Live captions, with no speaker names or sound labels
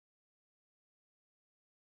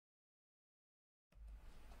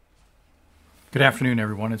Good afternoon,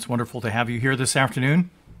 everyone. It's wonderful to have you here this afternoon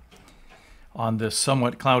on this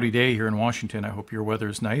somewhat cloudy day here in Washington. I hope your weather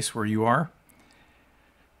is nice where you are.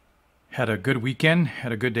 Had a good weekend,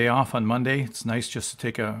 had a good day off on Monday. It's nice just to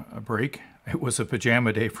take a break. It was a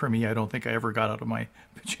pajama day for me. I don't think I ever got out of my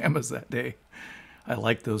pajamas that day. I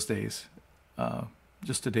like those days.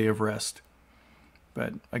 Just a day of rest.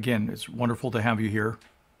 But again, it's wonderful to have you here.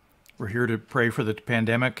 We're here to pray for the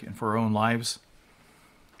pandemic and for our own lives.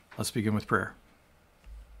 Let's begin with prayer.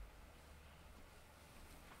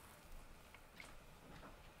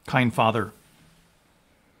 Kind Father,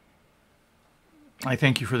 I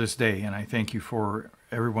thank you for this day, and I thank you for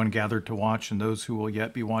everyone gathered to watch and those who will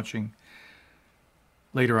yet be watching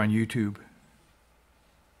later on YouTube.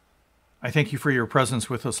 I thank you for your presence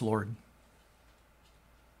with us, Lord.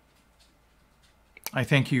 I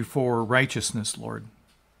thank you for righteousness, Lord.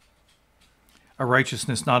 A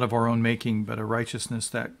righteousness not of our own making, but a righteousness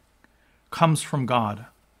that comes from God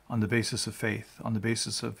on the basis of faith, on the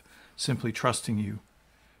basis of simply trusting you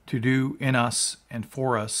to do in us and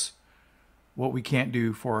for us what we can't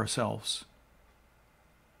do for ourselves.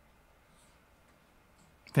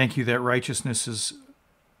 Thank you that righteousness is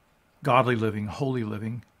godly living, holy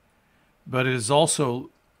living, but it is also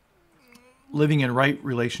living in right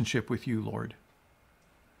relationship with you, Lord,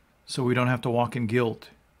 so we don't have to walk in guilt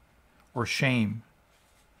or shame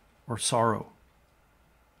or sorrow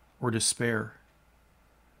or despair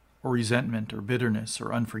or resentment or bitterness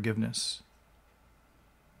or unforgiveness.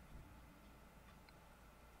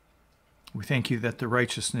 We thank you that the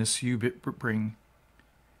righteousness you bring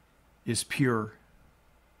is pure,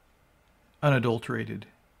 unadulterated,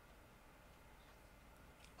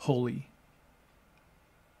 holy.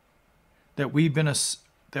 That we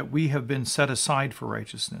have been set aside for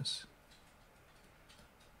righteousness.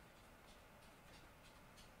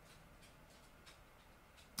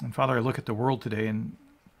 And Father, I look at the world today, and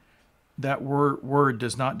that word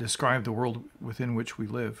does not describe the world within which we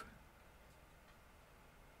live.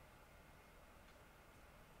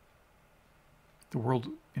 The world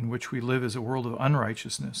in which we live is a world of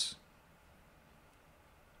unrighteousness,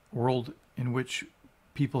 a world in which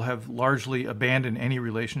people have largely abandoned any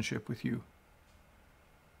relationship with you.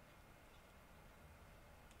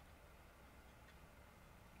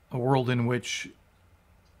 A world in which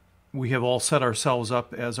we have all set ourselves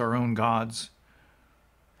up as our own gods.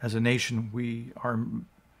 As a nation, our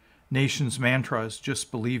nation's mantra is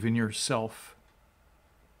just believe in yourself.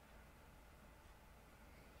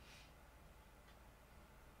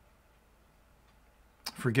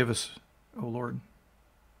 Forgive us, O Lord.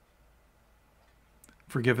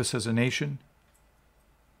 Forgive us as a nation.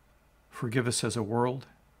 Forgive us as a world.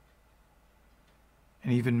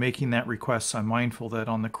 And even making that request, I'm mindful that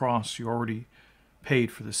on the cross you already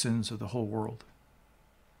paid for the sins of the whole world.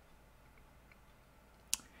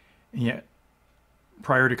 And yet,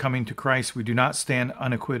 prior to coming to Christ, we do not stand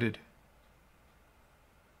unacquitted.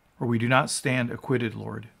 Or we do not stand acquitted,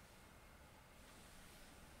 Lord.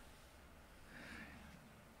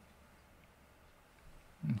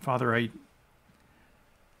 And Father, I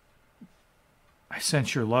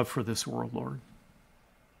sense your love for this world, Lord.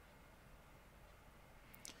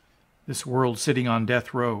 This world sitting on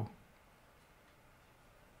death row,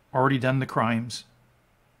 already done the crimes,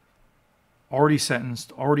 already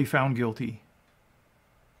sentenced, already found guilty.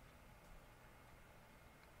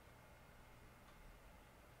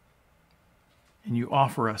 And you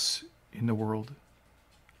offer us in the world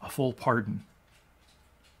a full pardon,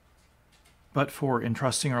 but for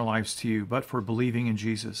entrusting our lives to you, but for believing in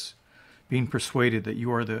Jesus, being persuaded that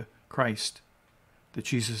you are the Christ, that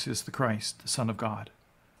Jesus is the Christ, the Son of God,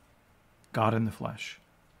 God in the flesh.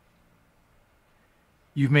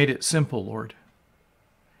 You've made it simple, Lord,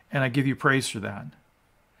 and I give you praise for that,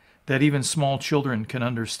 that even small children can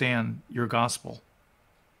understand your gospel.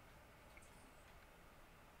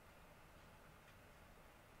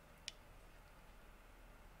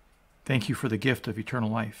 Thank you for the gift of eternal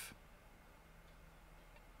life.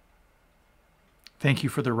 Thank you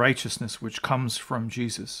for the righteousness which comes from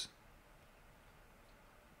Jesus,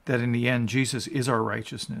 that in the end, Jesus is our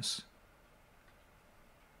righteousness.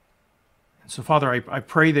 And so, Father, I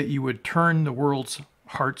pray that you would turn the world's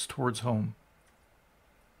hearts towards home.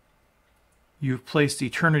 You've placed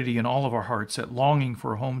eternity in all of our hearts, that longing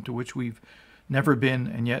for a home to which we've never been,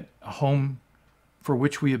 and yet a home for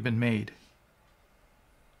which we have been made.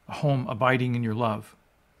 A home abiding in your love.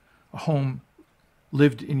 A home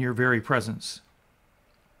lived in your very presence.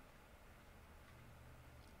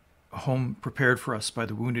 A home prepared for us by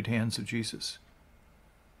the wounded hands of Jesus.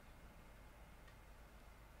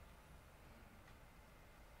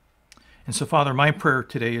 And so, Father, my prayer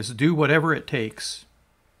today is do whatever it takes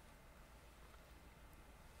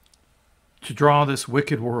to draw this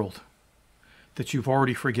wicked world that you've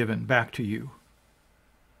already forgiven back to you,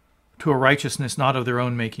 to a righteousness not of their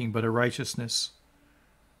own making, but a righteousness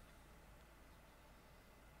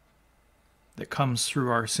that comes through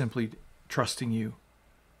our simply trusting you,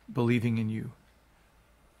 believing in you.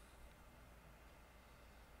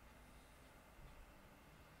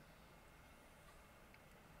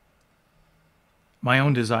 My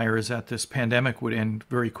own desire is that this pandemic would end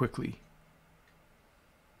very quickly.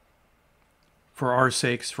 For our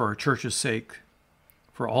sakes, for our church's sake,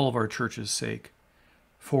 for all of our church's sake,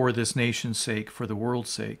 for this nation's sake, for the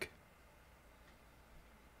world's sake.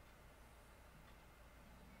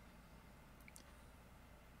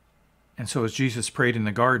 And so as Jesus prayed in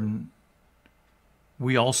the garden,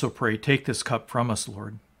 we also pray, take this cup from us,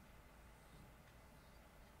 Lord.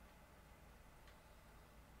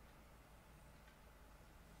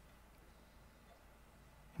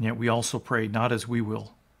 And yet we also pray, not as we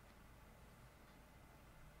will,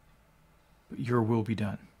 but your will be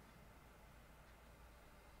done.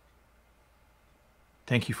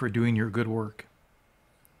 Thank you for doing your good work.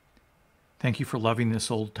 Thank you for loving this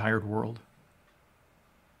old, tired world.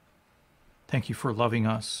 Thank you for loving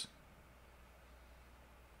us.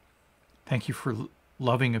 Thank you for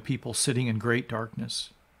loving a people sitting in great darkness,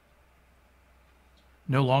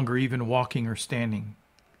 no longer even walking or standing,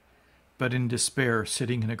 but in despair,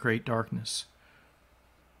 sitting in a great darkness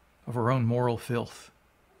of our own moral filth.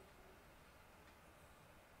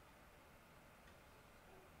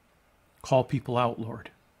 Call people out,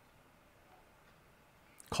 Lord.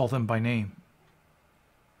 Call them by name.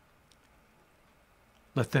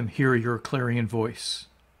 Let them hear your clarion voice.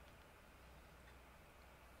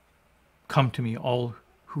 Come to me, all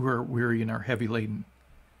who are weary and are heavy laden,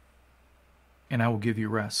 and I will give you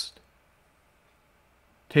rest.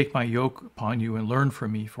 Take my yoke upon you and learn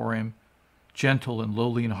from me, for I am gentle and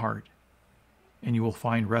lowly in heart, and you will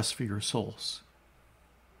find rest for your souls.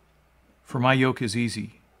 For my yoke is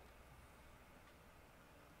easy,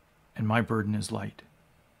 and my burden is light.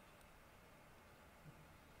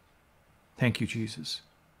 Thank you, Jesus.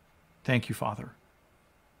 Thank you, Father,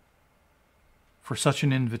 for such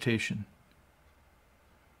an invitation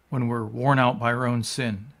when we're worn out by our own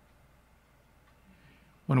sin,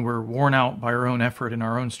 when we're worn out by our own effort and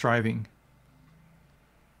our own striving,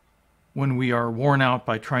 when we are worn out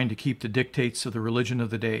by trying to keep the dictates of the religion of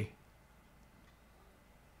the day.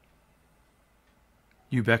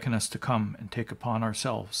 You beckon us to come and take upon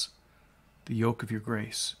ourselves the yoke of your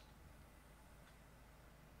grace.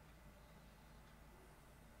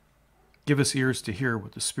 Give us ears to hear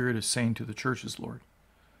what the Spirit is saying to the churches, Lord.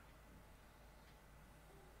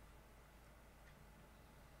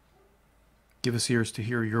 Give us ears to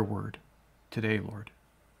hear your word today, Lord.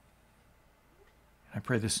 And I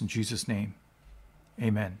pray this in Jesus' name.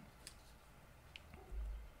 Amen.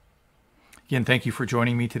 Again, thank you for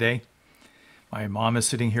joining me today. My mom is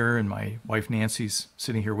sitting here and my wife Nancy's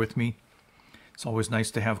sitting here with me. It's always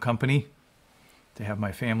nice to have company, to have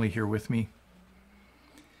my family here with me.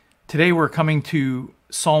 Today we're coming to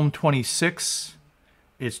Psalm 26.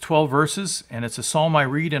 It's 12 verses, and it's a psalm I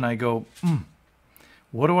read and I go,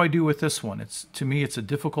 what do I do with this one? To me, it's a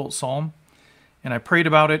difficult psalm. And I prayed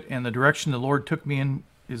about it, and the direction the Lord took me in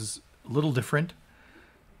is a little different.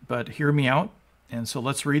 But hear me out. And so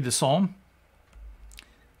let's read the psalm.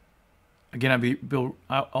 Again,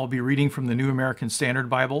 I'll be reading from the New American Standard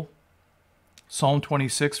Bible, Psalm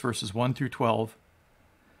 26, verses 1 through 12.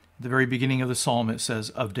 At the very beginning of the psalm, it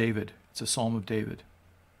says, of David. It's a psalm of David.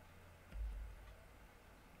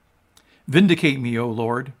 Vindicate me, O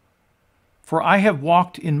Lord, for I have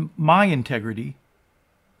walked in my integrity,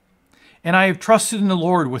 and I have trusted in the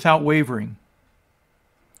Lord without wavering.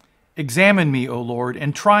 Examine me, O Lord,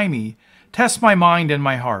 and try me. Test my mind and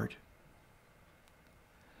my heart.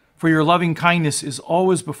 For your loving kindness is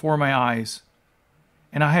always before my eyes,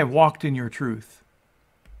 and I have walked in your truth.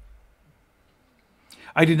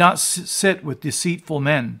 I did not sit with deceitful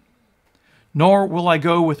men, nor will I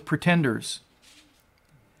go with pretenders.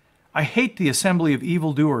 I hate the assembly of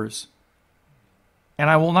evildoers, and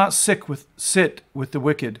I will not sit with the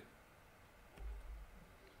wicked.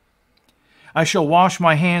 I shall wash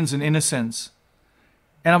my hands in innocence,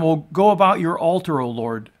 and I will go about your altar, O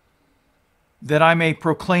Lord, that I may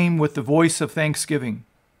proclaim with the voice of thanksgiving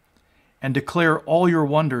and declare all your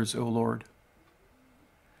wonders, O Lord.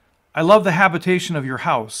 I love the habitation of your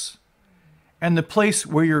house and the place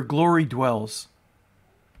where your glory dwells.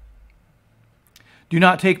 Do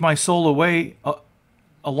not take my soul away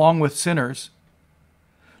along with sinners,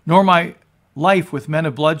 nor my life with men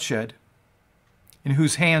of bloodshed, in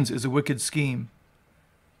whose hands is a wicked scheme,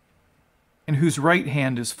 and whose right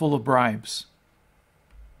hand is full of bribes.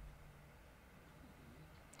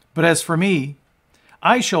 But as for me,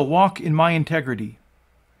 I shall walk in my integrity.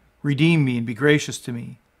 Redeem me and be gracious to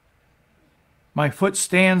me. My foot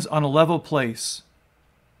stands on a level place.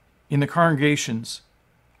 In the congregations,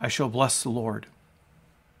 I shall bless the Lord.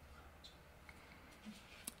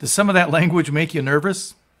 Does some of that language make you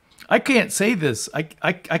nervous? I can't say this. I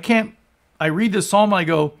can't. I read this psalm and I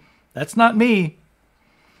go, that's not me.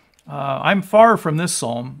 I'm far from this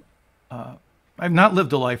psalm. I've not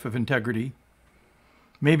lived a life of integrity.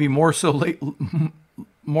 Maybe more so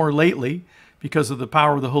more lately because of the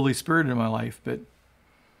power of the Holy Spirit in my life. But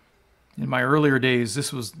in my earlier days,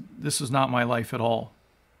 this was not my life at all.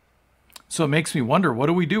 So it makes me wonder, what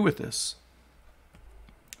do we do with this?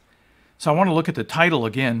 So I want to look at the title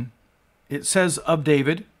again. It says of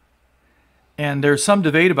David, and there's some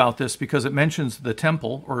debate about this because it mentions the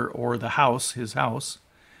temple or the house, his house.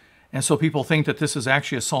 And so people think that this is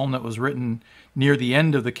actually a psalm that was written near the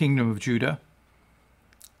end of the kingdom of Judah.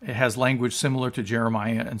 It has language similar to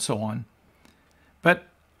Jeremiah and so on. But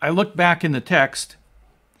I looked back in the text,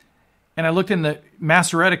 and I looked in the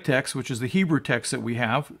Masoretic text, which is the Hebrew text that we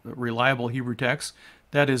have, a reliable Hebrew text,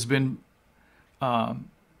 that has been,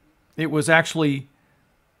 it was actually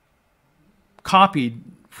copied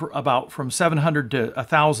from 700 to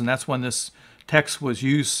 1,000. That's when this text was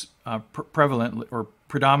used prevalently or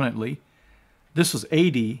predominantly. This was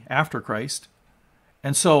AD, after Christ.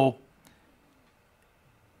 And so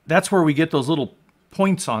that's where we get those little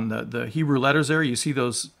points on the Hebrew letters there. You see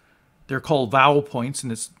those, they're called vowel points,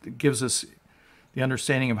 and it gives us the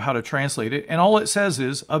understanding of how to translate it. And all it says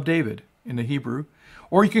is of David in the Hebrew.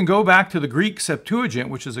 Or you can go back to the Greek Septuagint,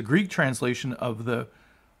 which is a Greek translation of the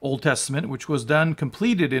Old Testament, which was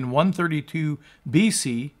completed in 132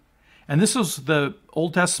 BC. And this was the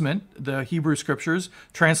Old Testament, the Hebrew scriptures,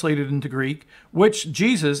 translated into Greek, which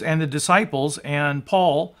Jesus and the disciples and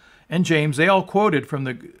Paul and James, they all quoted from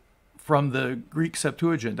the Greek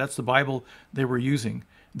Septuagint. That's the Bible they were using.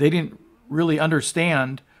 They didn't really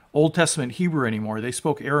understand Old Testament Hebrew anymore. They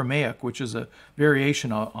spoke Aramaic, which is a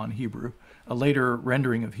variation on Hebrew, a later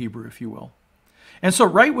rendering of Hebrew, if you will. And so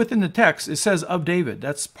right within the text, it says of David.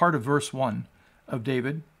 That's part of verse 1, of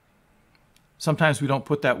David. Sometimes we don't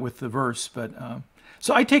put that with the verse, but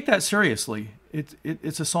so I take that seriously.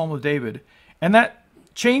 It's a psalm of David. And that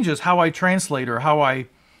changes how I translate or how I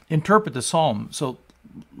interpret the psalm. So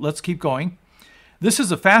let's keep going. This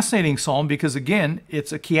is a fascinating psalm because, again,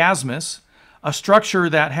 it's a chiasmus, a structure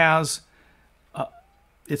that has,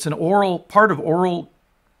 it's an part of oral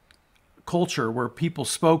culture where people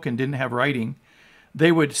spoke and didn't have writing.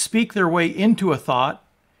 They would speak their way into a thought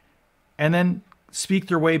and then speak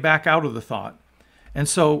their way back out of the thought. And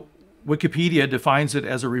so Wikipedia defines it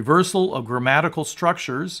as a reversal of grammatical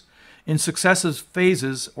structures in successive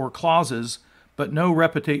phases or clauses, but no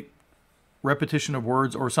repetition of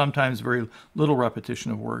words, or sometimes very little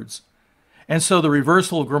repetition of words. And so the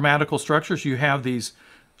reversal of grammatical structures, you have these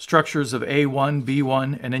structures of A1,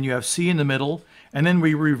 B1, and then you have C in the middle, and then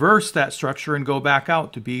we reverse that structure and go back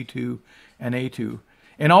out to B2 and A2.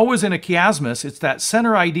 And always in a chiasmus, it's that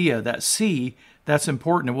center idea, that C, that's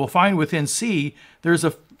important. And we'll find within C, there's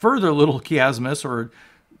a further little chiasmus or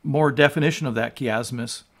more definition of that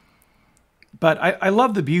chiasmus. But I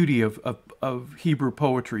love the beauty of Hebrew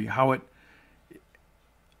poetry, how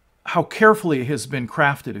carefully it has been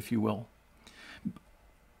crafted, if you will.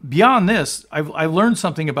 Beyond this, I learned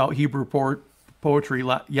something about Hebrew poetry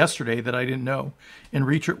yesterday that I didn't know in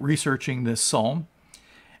researching this psalm.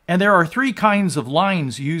 And there are three kinds of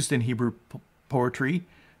lines used in Hebrew poetry.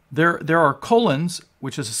 There are colons,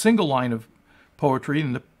 which is a single line of poetry,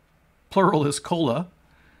 and the plural is kola.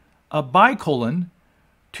 A bicolon,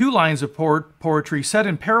 two lines of poetry set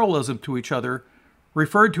in parallelism to each other,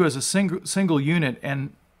 referred to as a single unit,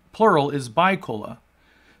 and plural is bicola.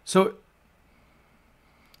 So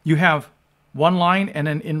you have one line, and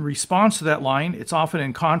then in response to that line, it's often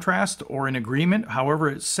in contrast or in agreement, however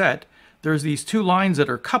it's set. There's these two lines that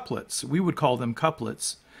are couplets. We would call them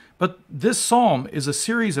couplets. But this psalm is a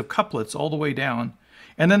series of couplets all the way down.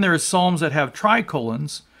 And then there's psalms that have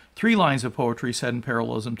tricolons, three lines of poetry set in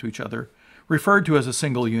parallelism to each other, referred to as a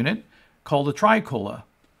single unit, called a tricola.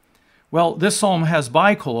 Well, this psalm has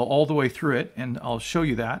bicola all the way through it, and I'll show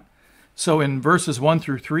you that. So in verses 1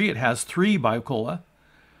 through 3, it has three bicola.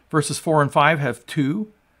 Verses 4 and 5 have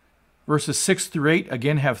two. Verses 6 through 8,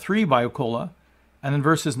 again, have three bicola. And then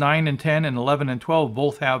verses 9 and 10 and 11 and 12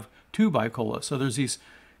 both have two bicola. So there's these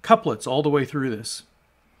couplets all the way through this.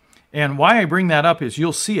 And why I bring that up is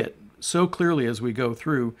you'll see it so clearly as we go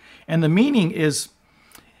through. And the meaning is,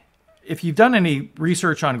 if you've done any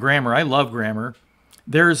research on grammar, I love grammar,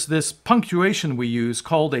 there's this punctuation we use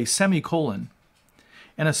called a semicolon.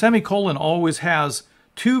 And a semicolon always has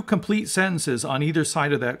two complete sentences on either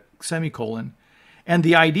side of that semicolon. And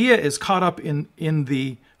the idea is caught up in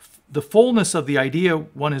the fullness of the idea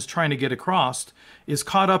one is trying to get across is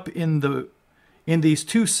caught up in these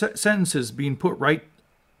two sentences being put right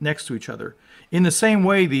next to each other. In the same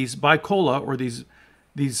way, these bicola, or these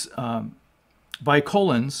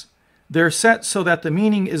bicolons, they're set so that the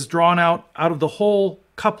meaning is drawn out of the whole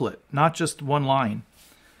couplet, not just one line.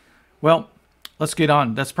 Well, let's get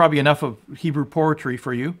on. That's probably enough of Hebrew poetry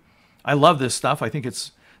for you. I love this stuff. I think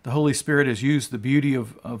it's the Holy Spirit has used the beauty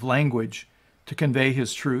of language to convey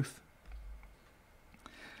his truth.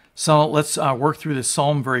 So let's work through this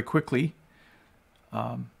psalm very quickly.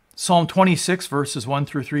 Psalm 26, verses 1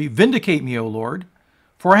 through 3. Vindicate me, O Lord,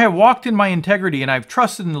 for I have walked in my integrity, and I have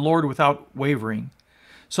trusted in the Lord without wavering.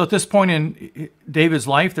 So at this point in David's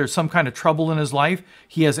life, there's some kind of trouble in his life.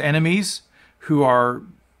 He has enemies who are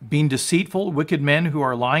being deceitful, wicked men who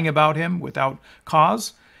are lying about him without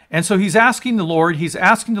cause. And so he's asking the Lord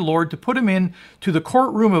to put him into the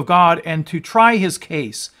courtroom of God and to try his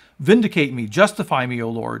case. Vindicate me, justify me, O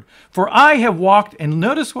Lord, for I have walked, and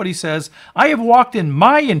notice what he says, I have walked in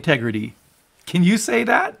my integrity. Can you say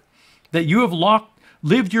that? That you have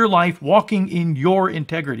lived your life walking in your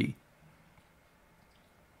integrity.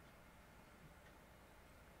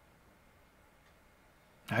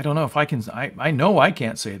 I don't know if I can, I know I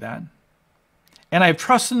can't say that. And I have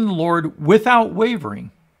trusted in the Lord without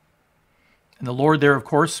wavering. And the Lord there, of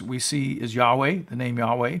course, we see is Yahweh, the name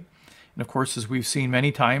Yahweh. And of course, as we've seen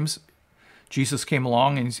many times, Jesus came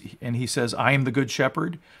along and he says, I am the good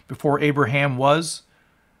shepherd. Before Abraham was,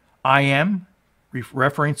 I am,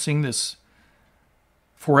 referencing this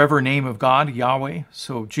forever name of God, Yahweh.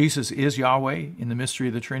 So Jesus is Yahweh in the mystery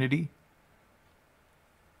of the Trinity.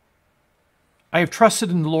 I have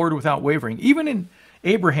trusted in the Lord without wavering. Even in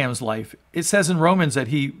Abraham's life, it says in Romans that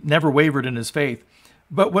he never wavered in his faith.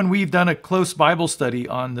 But when we've done a close Bible study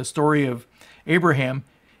on the story of Abraham,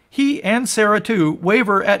 he and Sarah too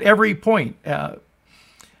waver at every point.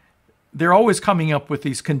 They're always coming up with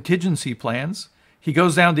these contingency plans. He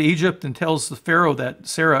goes down to Egypt and tells the Pharaoh that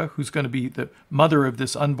Sarah, who's going to be the mother of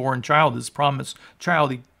this unborn child, this promised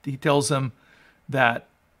child, he tells them that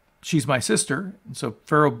she's my sister. And so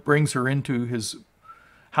Pharaoh brings her into his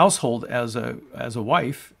household as a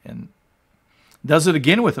wife, and does it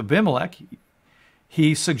again with Abimelech.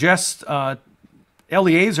 He suggests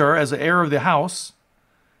Eleazar as the heir of the house.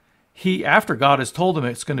 After God has told him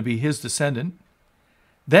it's going to be his descendant.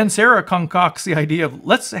 Then Sarah concocts the idea of,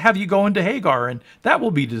 let's have you go into Hagar, and that will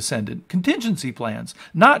be descendant. Contingency plans,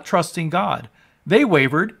 not trusting God. They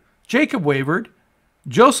wavered. Jacob wavered.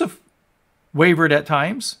 Joseph wavered at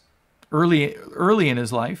times, early in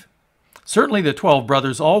his life. Certainly the 12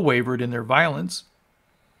 brothers all wavered in their violence.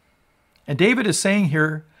 And David is saying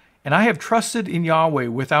here, and I have trusted in Yahweh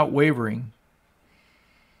without wavering.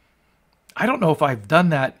 I don't know if I've done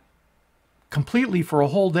that completely for a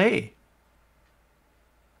whole day.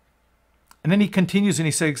 And then he continues and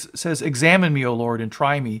he says, examine me, O Lord, and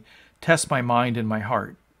try me. Test my mind and my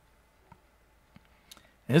heart.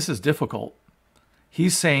 And this is difficult.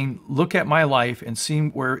 He's saying, look at my life and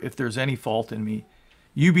see if there's any fault in me.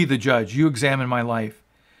 You be the judge. You examine my life.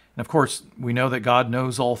 And of course, we know that God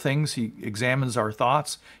knows all things. He examines our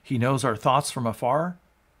thoughts. He knows our thoughts from afar.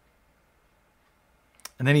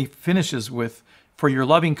 And then he finishes with, for your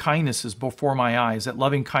loving kindness is before my eyes. That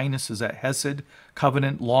loving kindness is that hesed,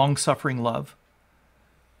 covenant, long-suffering love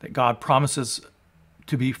that God promises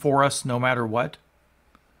to be for us no matter what.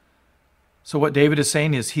 So what David is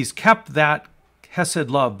saying is he's kept that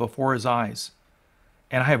hesed love before his eyes,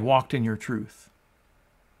 and I have walked in your truth.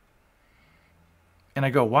 And I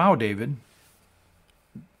go, wow, David.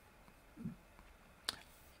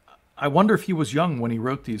 I wonder if he was young when he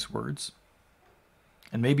wrote these words.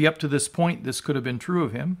 And maybe up to this point, this could have been true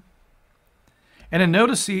of him. And then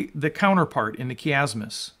notice the counterpart in the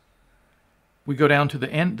chiasmus. We go down to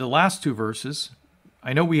the end, the last two verses.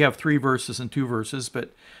 I know we have 3 verses and 2 verses,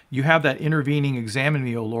 but you have that intervening, examine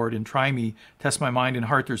me, O Lord, and try me, test my mind and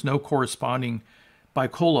heart. There's no corresponding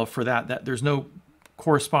bicola for that. There's no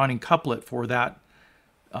corresponding couplet for that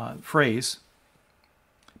phrase.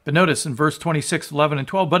 But notice in verse 26, 11, and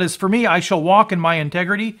 12, but as for me, I shall walk in my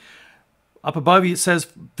integrity. Up above it says,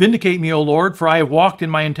 vindicate me, O Lord, for I have walked in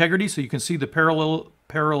my integrity. So you can see the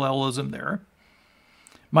parallelism there.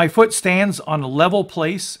 My foot stands on a level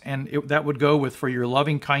place, and that would go with, for your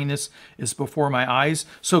loving kindness is before my eyes.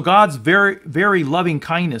 So God's very, very loving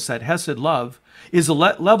kindness, that hesed love, is a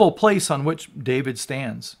level place on which David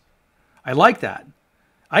stands. I like that.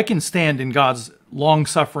 I can stand in God's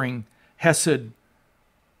long-suffering, hesed,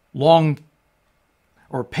 long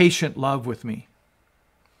or patient love with me.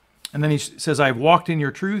 And then he says, I've walked in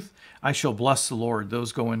your truth, I shall bless the Lord.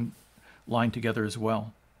 Those go in line together as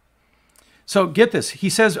well. So get this. He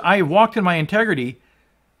says, I have walked in my integrity,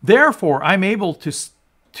 therefore I'm able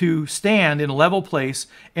to stand in a level place,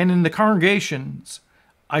 and in the congregations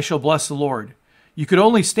I shall bless the Lord. You could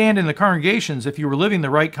only stand in the congregations if you were living the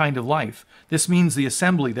right kind of life. This means the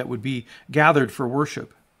assembly that would be gathered for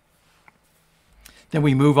worship. Then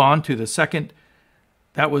we move on to the second,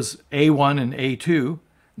 that was A1 and A2.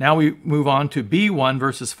 Now we move on to B1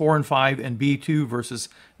 verses 4 and 5 and B2 verses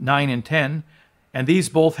 9 and 10. And these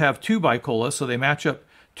both have two bicola, so they match up,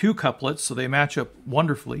 two couplets, so they match up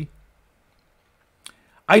wonderfully.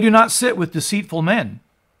 I do not sit with deceitful men,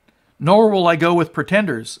 nor will I go with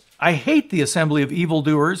pretenders. I hate the assembly of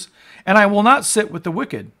evildoers, and I will not sit with the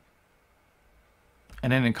wicked.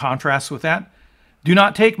 And then in contrast with that, do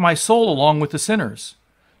not take my soul along with the sinners,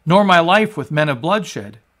 nor my life with men of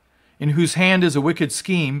bloodshed, in whose hand is a wicked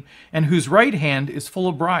scheme, and whose right hand is full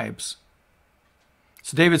of bribes.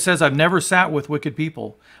 So David says, I've never sat with wicked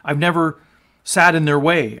people. I've never sat in their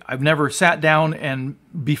way. I've never sat down and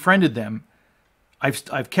befriended them.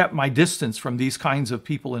 I've kept my distance from these kinds of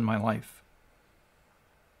people in my life.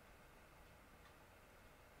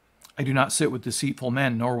 I do not sit with deceitful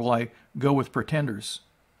men, nor will I go with pretenders.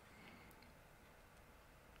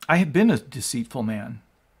 I have been a deceitful man.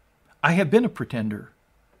 I have been a pretender.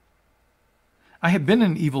 I have been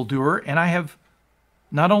an evildoer, and I have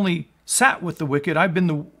not only sat with the wicked, I've been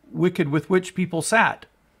the wicked with which people sat.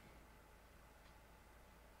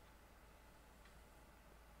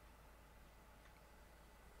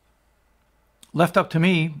 Left up to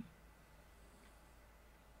me,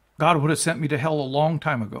 God would have sent me to hell a long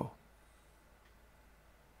time ago.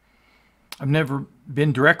 I've never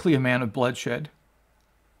been directly a man of bloodshed,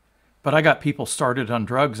 but I got people started on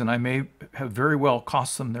drugs, and I may have very well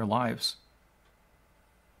cost them their lives.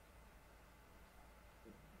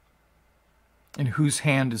 In whose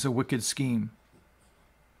hand is a wicked scheme.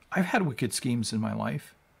 I've had wicked schemes in my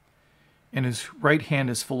life, and his right hand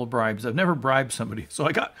is full of bribes. I've never bribed somebody, so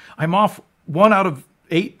I'm off 1 out of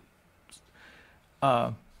 8.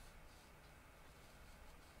 1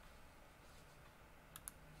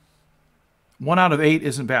 out of 8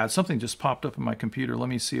 isn't bad. Something just popped up on my computer. Let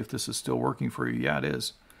me see if this is still working for you. Yeah, it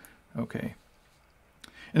is. Okay.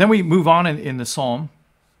 And then we move on in the psalm.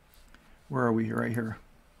 Where are we? Right here.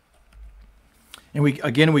 And we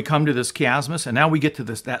come to this chiasmus, and now we get to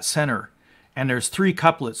that center. And there's 3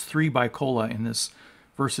 couplets, 3 bicola in this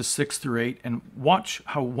verses 6 through 8. And watch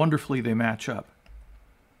how wonderfully they match up.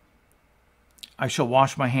 I shall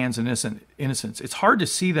wash my hands in innocence. It's hard to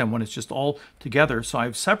see them when it's just all together, so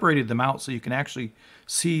I've separated them out so you can actually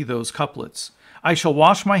see those couplets. I shall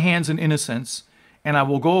wash my hands in innocence, and I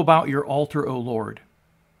will go about your altar, O Lord.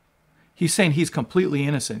 He's saying he's completely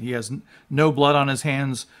innocent. He has no blood on his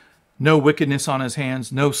hands, no wickedness on his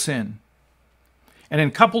hands, no sin. And then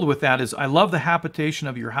coupled with that is, I love the habitation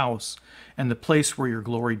of your house and the place where your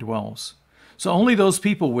glory dwells. So only those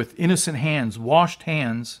people with innocent hands, washed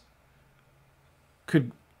hands,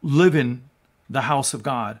 could live in the house of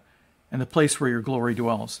God and the place where your glory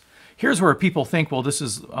dwells. Here's where people think, well, this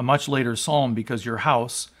is a much later psalm because your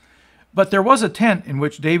house. But there was a tent in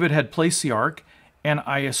which David had placed the ark, and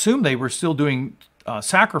I assume they were still doing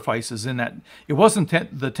sacrifices in that. It wasn't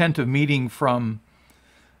the tent of meeting from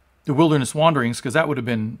the wilderness wanderings, because that would have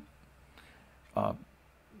been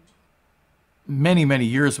many, many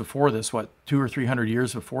years before this, 200 or 300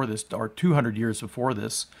 years before this, or 200 years before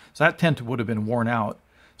this. So that tent would have been worn out.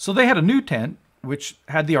 So they had a new tent, which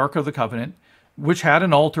had the Ark of the Covenant, which had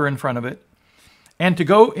an altar in front of it. And to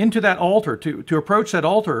go into that altar, to approach that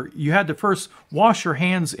altar, you had to first wash your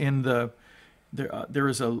hands in there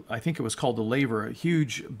is I think it was called the laver, a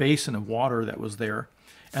huge basin of water that was there.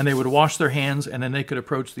 And they would wash their hands, and then they could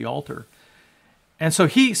approach the altar. And so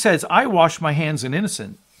he says, I wash my hands in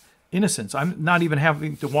innocence. I'm not even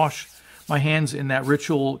having to wash my hands in that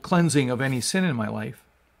ritual cleansing of any sin in my life.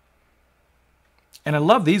 And I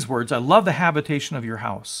love these words. I love the habitation of your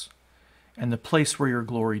house and the place where your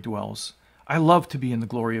glory dwells. I love to be in the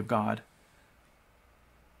glory of God.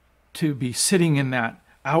 To be sitting in that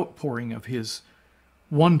outpouring of his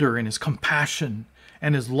wonder and his compassion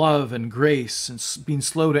and his love and grace, and being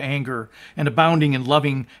slow to anger and abounding in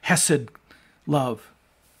loving hesed love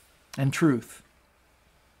and truth.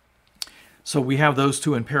 So we have those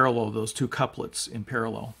two in parallel, those two couplets in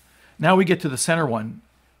parallel. Now we get to the center one,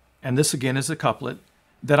 and this again is a couplet,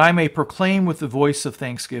 that I may proclaim with the voice of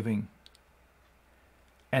thanksgiving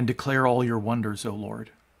and declare all your wonders, O Lord.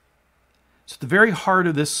 So the very heart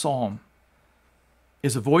of this psalm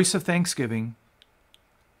is a voice of thanksgiving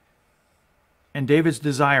and David's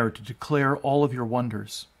desire to declare all of your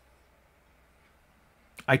wonders.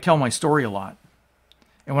 I tell my story a lot.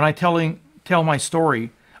 And when I tell my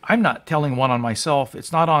story, I'm not telling one on myself.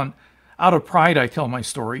 It's not out of pride I tell my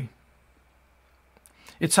story.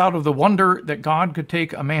 It's out of the wonder that God could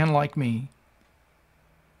take a man like me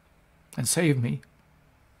and save me,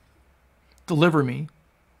 deliver me.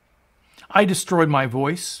 I destroyed my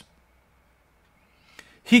voice.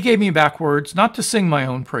 He gave me back words not to sing my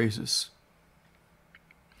own praises,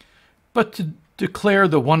 but to declare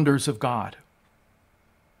the wonders of God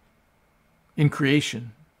in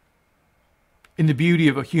creation, in the beauty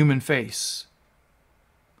of a human face,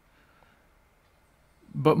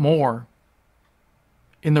 but more,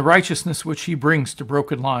 in the righteousness which he brings to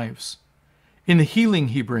broken lives, in the healing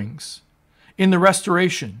he brings, in the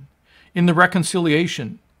restoration, in the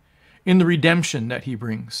reconciliation, in the redemption that he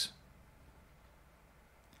brings.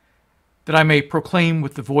 That I may proclaim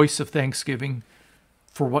with the voice of thanksgiving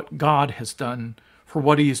for what God has done, for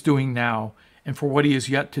what he is doing now, and for what he is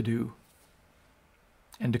yet to do,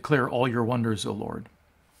 and declare all your wonders, O Lord.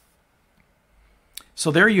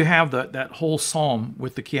 So there you have that whole psalm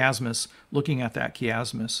with the chiasmus, looking at that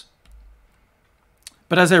chiasmus.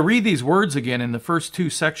 But as I read these words again in the first two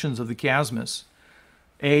sections of the chiasmus,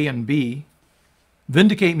 A and B,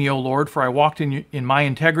 vindicate me, O Lord, for I walked in my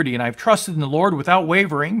integrity, and I've trusted in the Lord without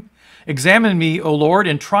wavering. Examine me, O Lord,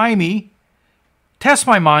 and try me. Test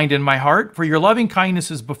my mind and my heart, for your loving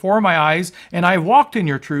kindness is before my eyes, and I have walked in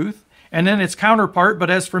your truth. And then its counterpart, but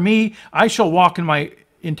as for me, I shall walk in my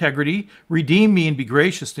integrity. Redeem me and be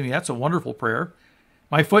gracious to me. That's a wonderful prayer.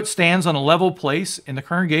 My foot stands on a level place. In the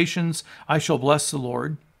congregations, I shall bless the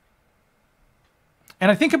Lord.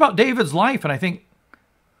 And I think about David's life, and I think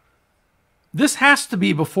this has to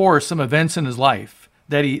be before some events in his life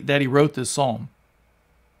that he wrote this psalm.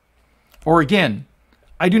 Or again,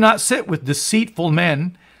 I do not sit with deceitful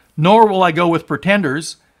men, nor will I go with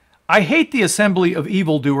pretenders. I hate the assembly of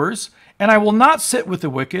evildoers, and I will not sit with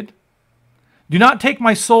the wicked. Do not take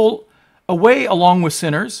my soul away along with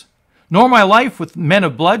sinners, nor my life with men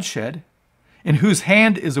of bloodshed, in whose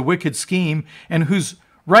hand is a wicked scheme, and whose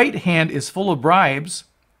right hand is full of bribes.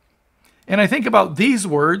 And I think about these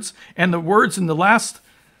words and the words in the last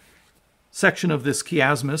section of this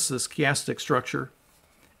chiasmus, this chiastic structure,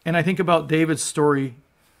 and I think about David's story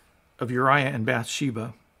of Uriah and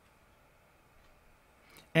Bathsheba.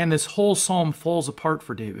 And this whole psalm falls apart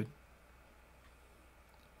for David.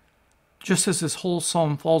 Just as this whole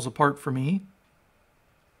psalm falls apart for me.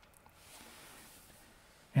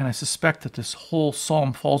 And I suspect that this whole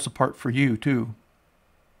psalm falls apart for you too.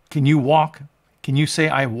 Can you walk? Can you say,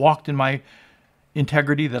 I walked in my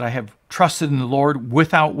integrity, that I have trusted in the Lord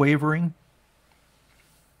without wavering?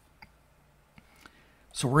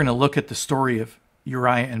 So we're going to look at the story of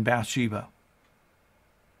Uriah and Bathsheba.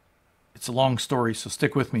 It's a long story, so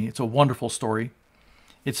stick with me. It's a wonderful story.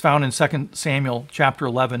 It's found in 2 Samuel chapter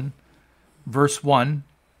 11, verse 1,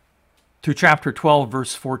 through chapter 12,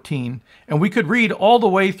 verse 14. And we could read all the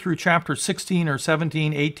way through chapter 16 or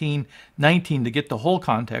 17, 18, 19 to get the whole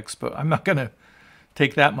context, but I'm not going to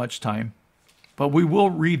take that much time. But we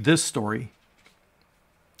will read this story.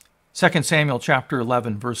 2 Samuel chapter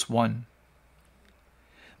 11, verse 1.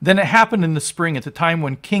 Then it happened in the spring, at the time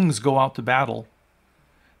when kings go out to battle,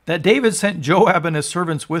 that David sent Joab and his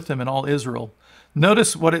servants with him and all Israel.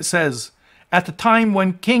 Notice what it says. At the time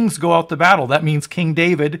when kings go out to battle, that means King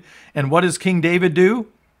David. And what does King David do?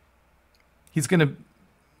 He's going to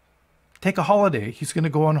take a holiday. He's going to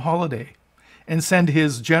go on holiday and send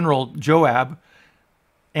his general Joab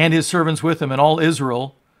and his servants with him and all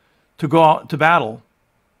Israel to go out to battle.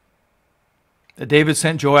 That David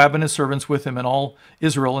sent Joab and his servants with him and all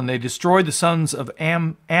Israel, and they destroyed the sons of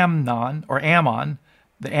Ammon,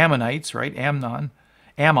 the Ammonites, right? Ammon,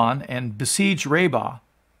 and besieged Rabbah.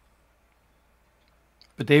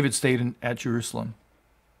 But David stayed at Jerusalem.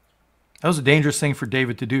 That was a dangerous thing for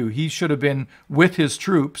David to do. He should have been with his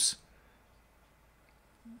troops,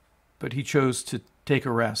 but he chose to take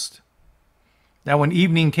a rest. Now when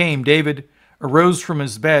evening came, David arose from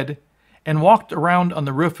his bed and walked around on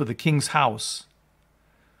the roof of the king's house.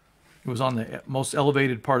 It was on the most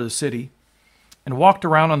elevated part of the city. And walked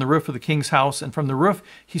around on the roof of the king's house, and from the roof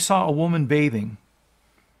he saw a woman bathing.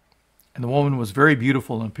 And the woman was very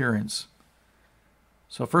beautiful in appearance.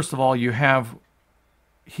 So first of all, you have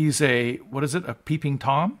he's a peeping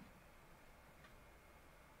Tom?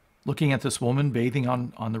 Looking at this woman bathing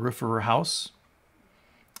on the roof of her house.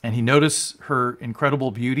 And he noticed her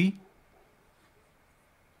incredible beauty.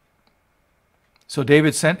 So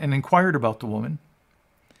David sent and inquired about the woman.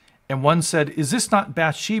 And one said, "Is this not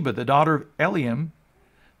Bathsheba, the daughter of Eliam,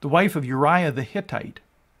 the wife of Uriah the Hittite?"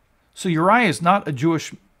 So Uriah is not a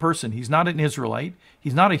Jewish person. He's not an Israelite.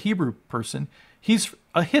 He's not a Hebrew person. He's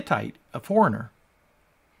a Hittite, a foreigner.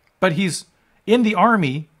 But he's in the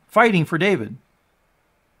army fighting for David.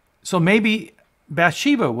 So maybe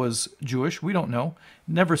Bathsheba was Jewish. We don't know.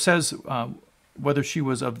 It never says whether she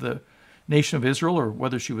was of the nation of Israel or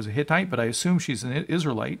whether she was a Hittite, but I assume she's an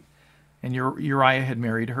Israelite, and Uriah had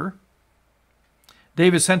married her.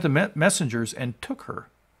 David sent the messengers and took her.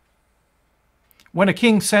 When a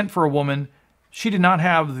king sent for a woman, she did not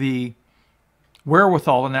have the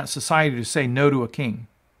wherewithal in that society to say no to a king.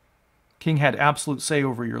 King had absolute say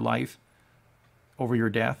over your life, over your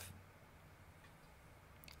death.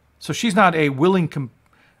 So she's not a willing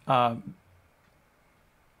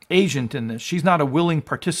agent in this. She's not a willing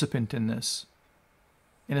participant in this.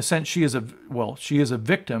 In a sense, she is a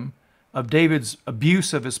victim of David's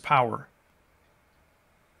abuse of his power.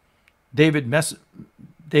 David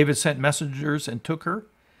sent messengers and took her,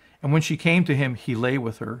 and when she came to him, he lay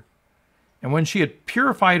with her. And when she had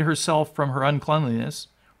purified herself from her uncleanliness,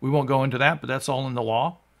 we won't go into that, but that's all in the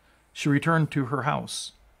law, she returned to her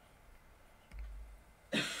house.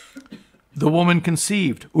 The woman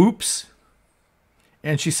conceived. Oops.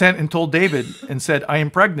 And she sent and told David and said, "I am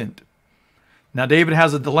pregnant." Now David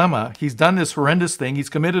has a dilemma. He's done this horrendous thing. He's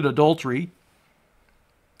committed adultery.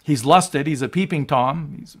 He's lusted. He's a peeping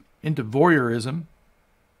Tom. He's into voyeurism.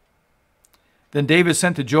 Then David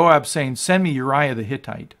sent to Joab saying, "Send me Uriah the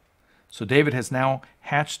Hittite." So David has now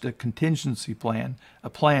hatched a contingency plan, a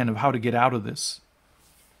plan of how to get out of this.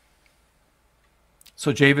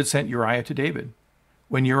 So David sent Uriah to David.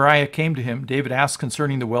 When Uriah came to him, David asked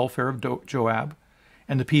concerning the welfare of Joab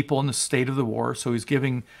and the people and the state of the war. So he's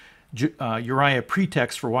giving Uriah a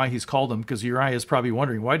pretext for why he's called him, because Uriah is probably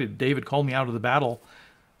wondering, why did David call me out of the battle?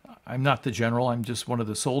 I'm not the general, I'm just one of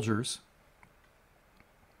the soldiers.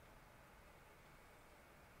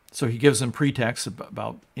 So he gives him pretext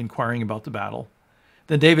about inquiring about the battle.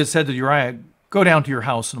 Then David said to Uriah, "Go down to your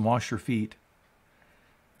house and wash your feet."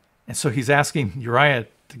 And so he's asking Uriah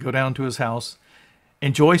to go down to his house,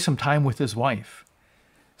 enjoy some time with his wife,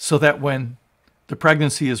 so that when the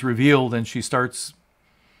pregnancy is revealed and she starts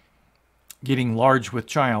getting large with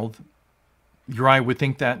child, Uriah would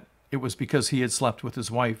think that it was because he had slept with his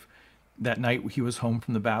wife that night he was home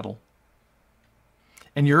from the battle.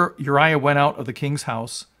 And Uriah went out of the king's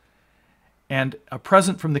house, and a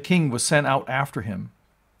present from the king was sent out after him.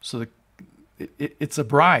 So it's a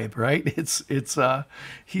bribe, right?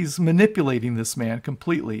 He's manipulating this man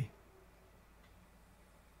completely.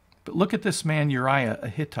 But look at this man Uriah, a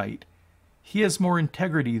Hittite. He has more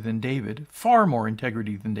integrity than David, far more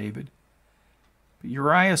integrity than David. But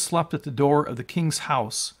Uriah slept at the door of the king's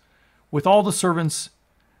house with all the servants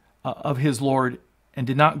of his lord and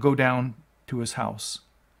did not go down to his house.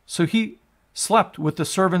 So he slept with the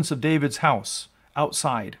servants of David's house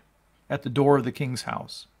outside at the door of the king's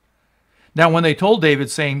house. Now when they told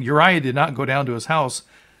David, saying Uriah did not go down to his house,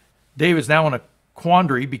 David's now in a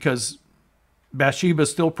quandary because Bathsheba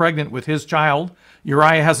is still pregnant with his child.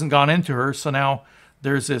 Uriah hasn't gone into her, so now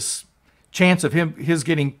there's this chance of his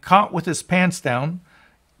getting caught with his pants down,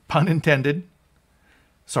 pun intended.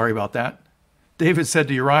 Sorry about that. David said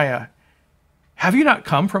to Uriah, "Have you not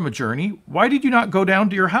come from a journey? Why did you not go down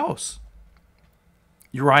to your house?"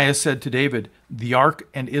 Uriah said to David, "The ark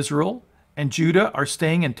and Israel and Judah are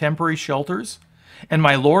staying in temporary shelters, and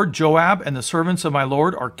my lord Joab and the servants of my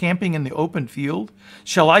lord are camping in the open field.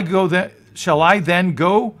 Shall I then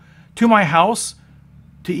go to my house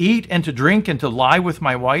to eat and to drink and to lie with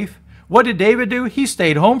my wife?" What did David do? He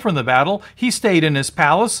stayed home from the battle. He stayed in his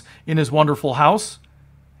palace, in his wonderful house,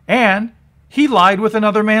 and he lied with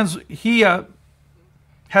another man's, he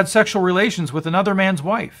had sexual relations with another man's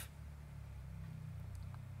wife.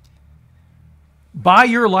 By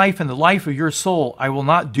your life and the life of your soul, I will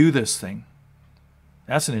not do this thing.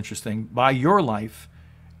 That's an interesting. By your life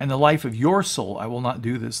and the life of your soul, I will not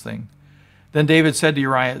do this thing. Then David said to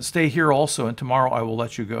Uriah, "Stay here also, and tomorrow I will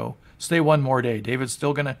let you go." Stay one more day. David's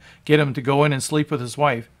still going to get him to go in and sleep with his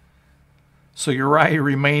wife. So Uriah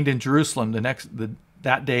remained in Jerusalem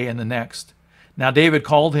that day and the next. Now David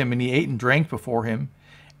called him, and he ate and drank before him,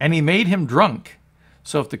 and he made him drunk.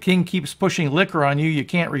 So if the king keeps pushing liquor on you, you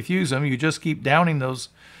can't refuse him. You just keep downing those,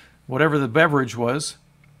 whatever the beverage was.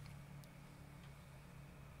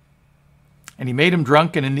 And he made him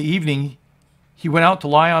drunk, and in the evening he went out to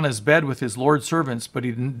lie on his bed with his Lord's servants, but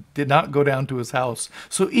he did not go down to his house.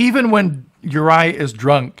 So even when Uriah is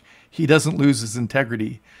drunk, he doesn't lose his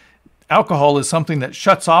integrity. Alcohol is something that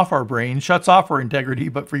shuts off our brain, shuts off our integrity,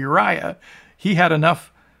 but for Uriah, he had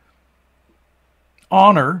enough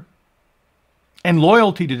honor and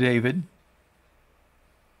loyalty to David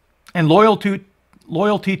and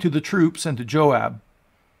loyalty to the troops and to Joab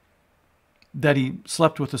that he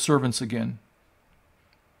slept with the servants again.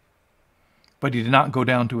 But he did not go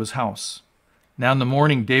down to his house. Now in the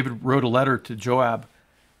morning, David wrote a letter to Joab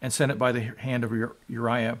and sent it by the hand of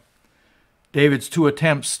Uriah. David's two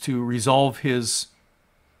attempts to resolve his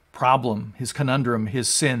problem, his conundrum, his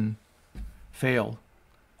sin, failed.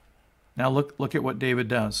 Now look at what David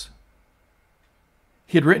does.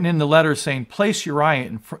 He had written in the letter saying, place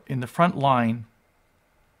Uriah in the front line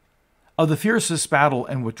of the fiercest battle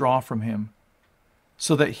and withdraw from him,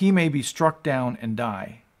 so that he may be struck down and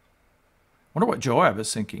die. I wonder what Joab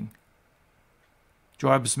is thinking.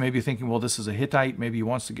 Joab is maybe thinking, well, this is a Hittite. Maybe he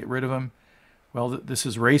wants to get rid of him. Well, this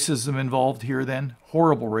is racism involved here then.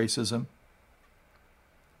 Horrible racism.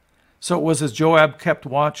 So it was as Joab kept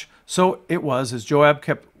watch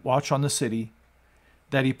on the city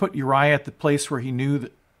that he put Uriah at the place where he knew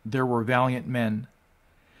that there were valiant men.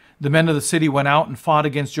 The men of the city went out and fought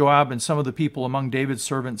against Joab, and some of the people among David's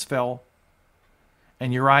servants fell.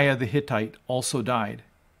 And Uriah the Hittite also died.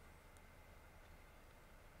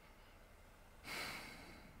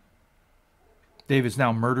 David's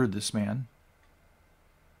now murdered this man,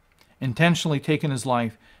 intentionally taken his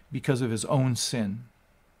life because of his own sin.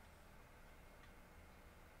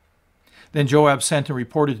 Then Joab sent and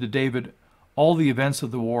reported to David all the events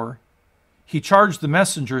of the war. He charged the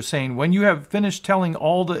messenger, saying, when you have finished telling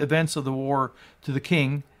all the events of the war to the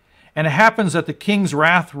king, and it happens that the king's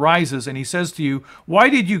wrath rises, and he says to you, why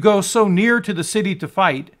did you go so near to the city to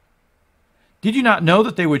fight? Did you not know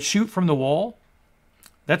that they would shoot from the wall?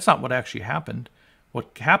 That's not what actually happened.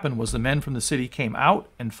 What happened was the men from the city came out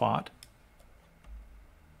and fought.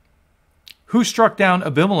 Who struck down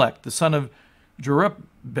Abimelech, the son of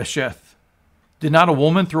Jerubbesheth? Did not a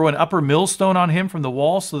woman throw an upper millstone on him from the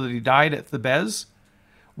wall so that he died at Thebez?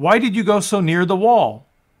 Why did you go so near the wall?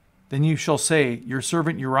 Then you shall say, your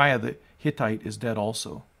servant Uriah the Hittite is dead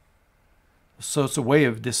also. So it's a way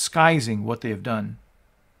of disguising what they have done.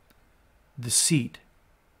 Deceit.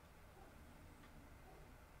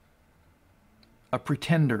 A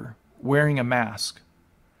pretender wearing a mask.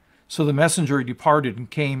 So the messenger departed and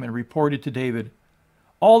came and reported to David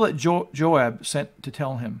all that Joab sent to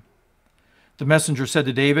tell him. The messenger said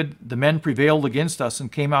to David, the men prevailed against us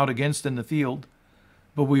and came out against in the field,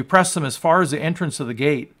 but we pressed them as far as the entrance of the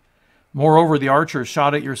gate. Moreover, the archers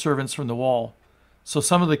shot at your servants from the wall. So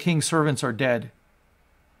some of the king's servants are dead,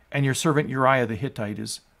 and your servant Uriah the Hittite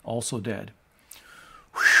is also dead.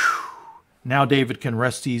 Whew. Now David can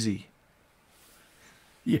rest easy.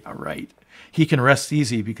 Yeah, right. He can rest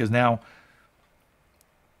easy because now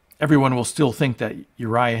everyone will still think that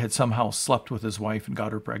Uriah had somehow slept with his wife and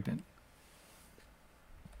got her pregnant.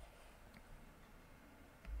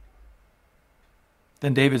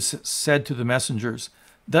 Then David said to the messengers,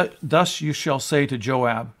 thus you shall say to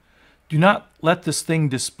Joab, do not let this thing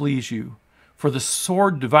displease you, for the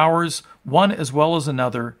sword devours one as well as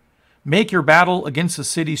another. Make your battle against the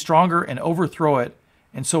city stronger and overthrow it,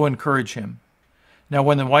 and so encourage him. Now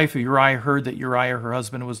when the wife of Uriah heard that Uriah, her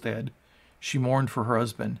husband, was dead, she mourned for her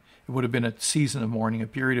husband. It would have been a season of mourning, a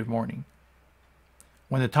period of mourning.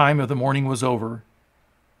 When the time of the mourning was over,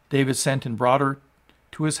 David sent and brought her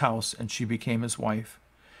to his house, and she became his wife.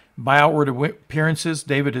 By outward appearances,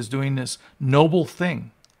 David is doing this noble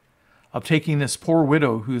thing of taking this poor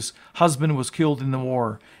widow whose husband was killed in the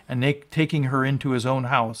war and taking her into his own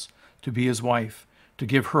house to be his wife, to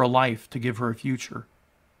give her a life, to give her a future.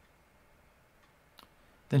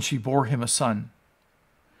 Then she bore him a son.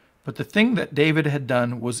 But the thing that David had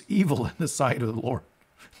done was evil in the sight of the Lord.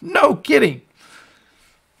 No kidding.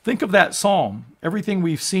 Think of that psalm. Everything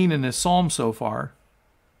we've seen in this psalm so far.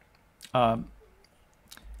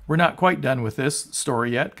 We're not quite done with this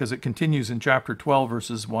story yet because it continues in chapter 12,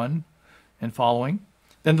 verses 1 and following.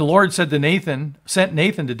 Then the Lord sent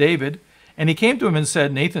Nathan to David, and he came to him and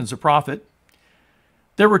said, Nathan's a prophet.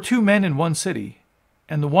 There were two men in one city,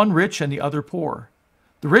 and the one rich and the other poor.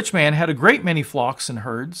 The rich man had a great many flocks and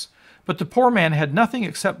herds, but the poor man had nothing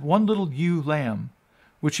except one little ewe lamb,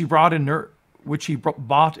 which he bought and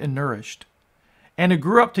nourished. And it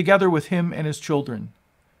grew up together with him and his children.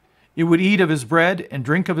 It would eat of his bread and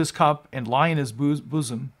drink of his cup and lie in his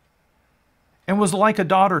bosom, and was like a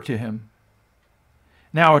daughter to him.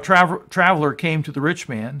 Now a traveler came to the rich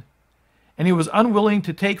man, and he was unwilling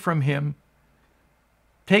to take from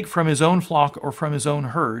his own flock or from his own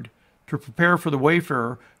herd to prepare for the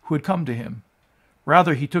wayfarer who had come to him.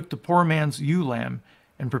 Rather, he took the poor man's ewe lamb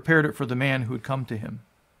and prepared it for the man who had come to him.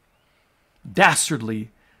 Dastardly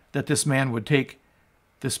that this man would take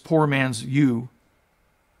this poor man's ewe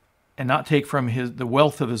and not take from the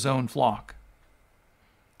wealth of his own flock.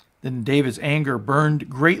 Then David's anger burned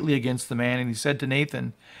greatly against the man, and he said to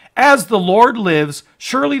Nathan, "As the Lord lives,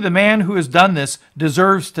 surely the man who has done this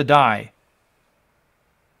deserves to die."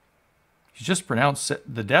 He just pronounced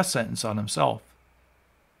the death sentence on himself.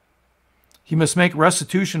 He must make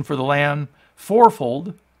restitution for the lamb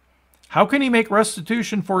fourfold. How can he make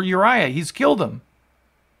restitution for Uriah? He's killed him.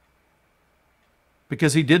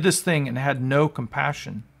 Because he did this thing and had no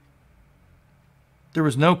compassion. There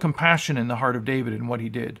was no compassion in the heart of David in what he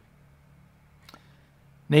did.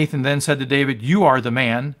 Nathan then said to David, "You are the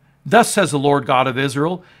man. Thus says the Lord God of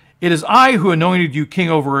Israel, it is I who anointed you king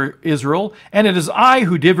over Israel, and it is I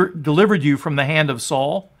who delivered you from the hand of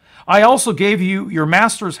Saul. I also gave you your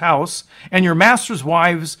master's house and your master's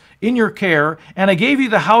wives in your care, and I gave you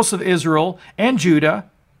the house of Israel and Judah.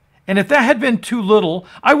 And if that had been too little,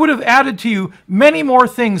 I would have added to you many more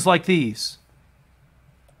things like these.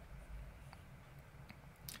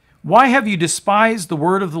 Why have you despised the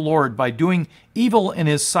word of the Lord by doing evil in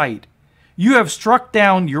his sight? You have struck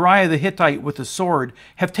down Uriah the Hittite with the sword,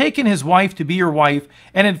 have taken his wife to be your wife,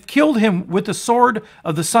 and have killed him with the sword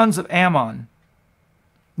of the sons of Ammon.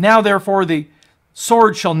 Now, therefore, the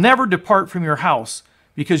sword shall never depart from your house,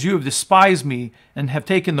 because you have despised me and have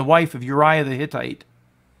taken the wife of Uriah the Hittite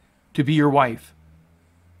to be your wife.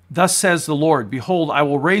 Thus says the Lord, behold, I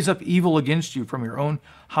will raise up evil against you from your own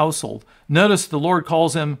household." Notice the Lord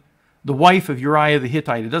calls him the wife of Uriah the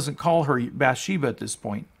Hittite. It doesn't call her Bathsheba at this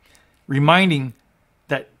point, reminding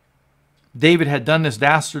that David had done this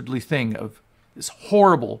dastardly thing, of this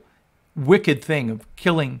horrible, wicked thing of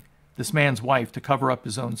killing this man's wife to cover up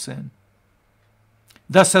his own sin.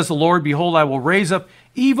 Thus says the Lord, behold, I will raise up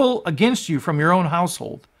evil against you from your own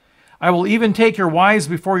household. I will even take your wives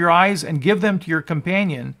before your eyes and give them to your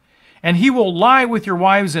companion, and he will lie with your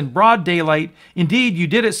wives in broad daylight. Indeed, you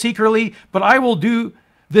did it secretly, but I will do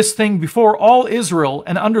this thing before all Israel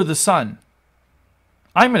and under the sun.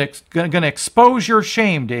 I'm going to expose your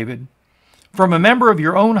shame, David, from a member of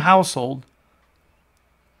your own household.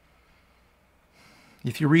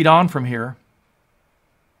 If you read on from here,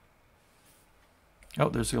 oh,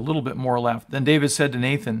 there's a little bit more left. Then David said to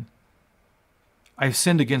Nathan, I've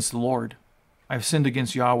sinned against the Lord. I've sinned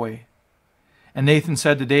against Yahweh. And Nathan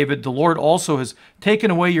said to David, the Lord also has taken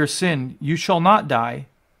away your sin. You shall not die.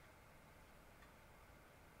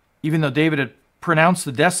 Even though David had pronounced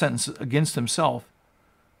the death sentence against himself,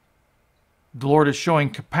 the Lord is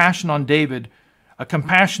showing compassion on David, a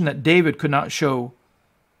compassion that David could not show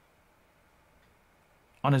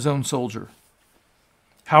on his own soldier.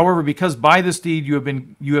 However, because by this deed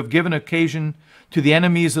you have given occasion to the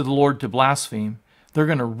enemies of the Lord to blaspheme, they're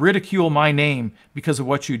going to ridicule my name because of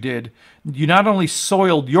what you did. You not only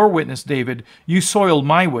soiled your witness, David, you soiled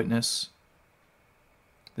my witness.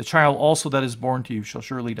 The child also that is born to you shall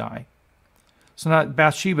surely die. So now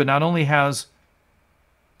Bathsheba not only has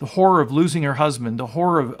the horror of losing her husband, the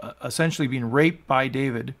horror of essentially being raped by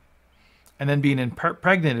David, and then being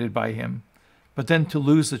impregnated by him, but then to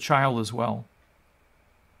lose the child as well.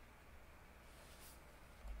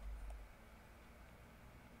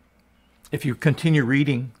 If you continue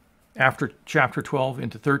reading after chapter 12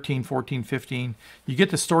 into 13, 14, 15, you get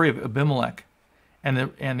the story of Abimelech.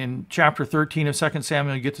 And in chapter 13 of 2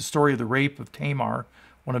 Samuel, you get the story of the rape of Tamar,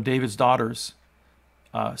 one of David's daughters,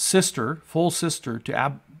 full sister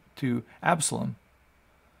to Absalom.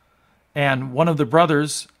 And one of the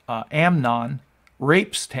brothers, Amnon,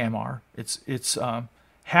 rapes Tamar. It's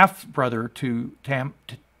half-brother to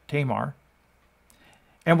Tamar.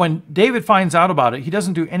 And when David finds out about it, he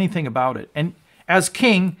doesn't do anything about it. And as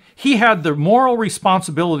king, he had the moral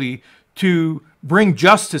responsibility to bring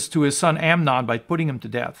justice to his son Amnon by putting him to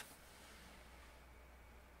death.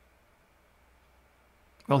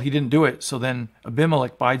 Well, he didn't do it, so then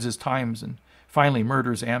Abimelech bides his times and finally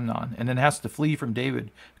murders Amnon, and then has to flee from David,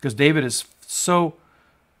 because David is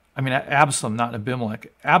Absalom, not Abimelech.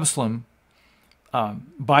 Absalom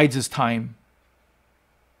bides his time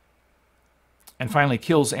and finally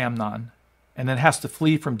kills Amnon, and then has to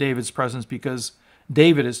flee from David's presence because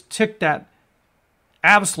David is ticked at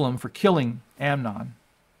Absalom for killing Amnon.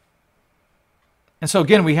 And so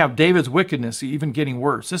again, we have David's wickedness even getting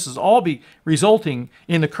worse. This is all resulting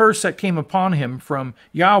in the curse that came upon him from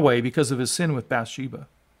Yahweh because of his sin with Bathsheba.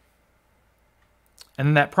 And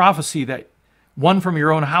then that prophecy that one from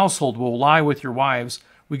your own household will lie with your wives.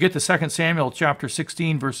 We get to 2 Samuel chapter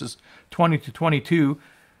 16, verses 20 to 22.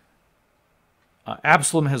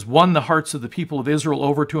 Absalom has won the hearts of the people of Israel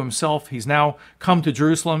over to himself. He's now come to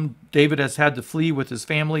Jerusalem. David has had to flee with his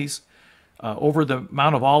families over the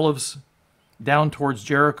Mount of Olives down towards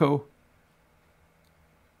Jericho.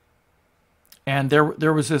 And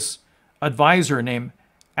there was this advisor named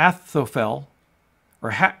Ahithophel,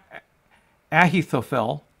 or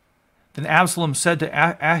Ahithophel. Then Absalom said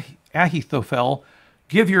to Ahithophel,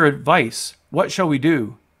 "Give your advice. What shall we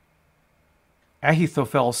do?"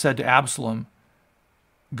 Ahithophel said to Absalom,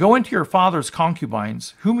 "Go into your father's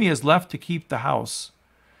concubines, whom he has left to keep the house.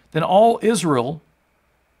 Then all Israel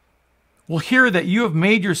will hear that you have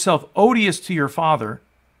made yourself odious to your father.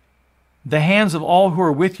 The hands of all who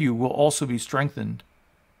are with you will also be strengthened."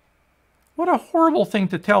 What a horrible thing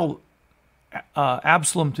to tell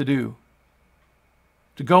Absalom to do.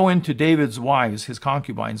 To go into David's wives, his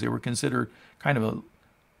concubines. They were considered kind of a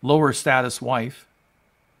lower status wife.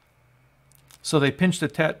 So they pitched a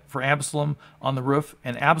tent for Absalom on the roof,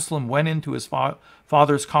 and Absalom went into his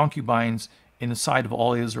father's concubines in the sight of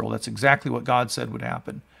all Israel. That's exactly what God said would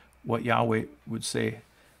happen, what Yahweh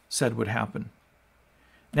said would happen.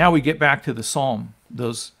 Now we get back to the psalm,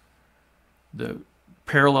 the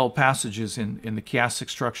parallel passages in the chiastic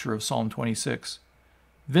structure of Psalm 26.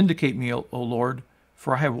 "Vindicate me, O Lord,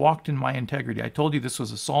 for I have walked in my integrity." I told you this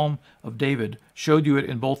was a psalm of David, showed you it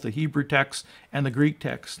in both the Hebrew text and the Greek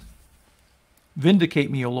text. "Vindicate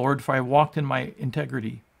me, O Lord, for I have walked in my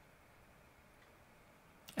integrity.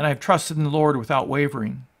 And I have trusted in the Lord without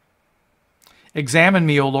wavering. Examine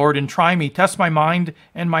me, O Lord, and try me. Test my mind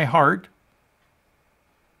and my heart.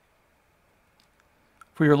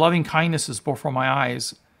 For your loving kindness is before my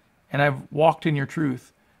eyes, and I have walked in your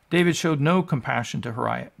truth." David showed no compassion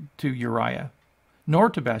to Uriah, nor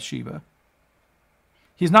to Bathsheba.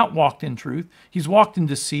 He's not walked in truth. He's walked in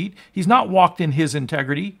deceit. He's not walked in his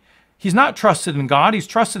integrity. He's not trusted in God. He's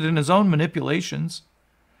trusted in his own manipulations.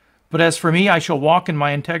 "But as for me, I shall walk in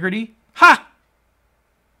my integrity." Ha!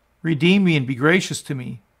 "Redeem me and be gracious to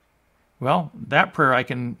me." Well, that prayer I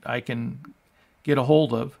can get a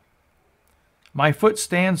hold of. "My foot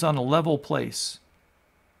stands on a level place."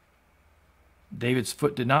 David's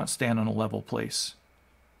foot did not stand on a level place.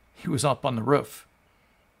 He was up on the roof.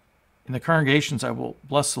 "In the congregations I will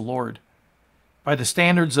bless the Lord." By the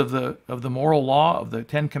standards of the moral law, of the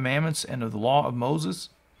Ten Commandments, and of the law of Moses,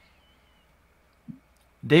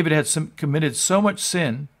 David had committed so much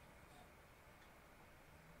sin,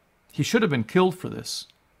 he should have been killed for this.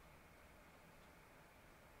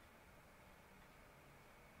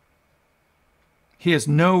 He has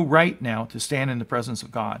no right now to stand in the presence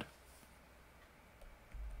of God.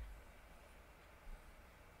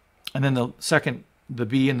 And then the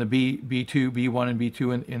B and the B2, B1 and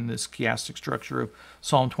B2 in this chiastic structure of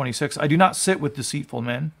Psalm 26. "I do not sit with deceitful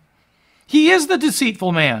men." He is the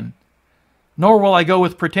deceitful man. "Nor will I go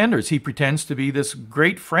with pretenders." He pretends to be this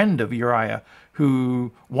great friend of Uriah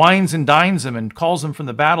who wines and dines him and calls him from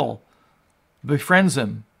the battle, befriends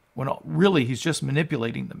him, when really he's just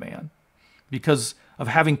manipulating the man because of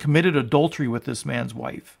having committed adultery with this man's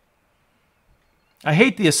wife. "I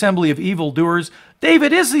hate the assembly of evildoers."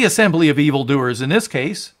 David is the assembly of evildoers in this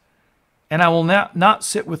case. "And I will not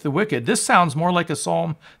sit with the wicked." This sounds more like a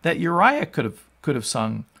psalm that Uriah could have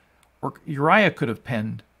sung, or Uriah could have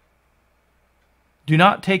penned. "Do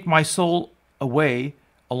not take my soul away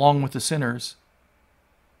along with the sinners."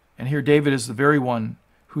 And here David is the very one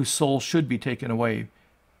whose soul should be taken away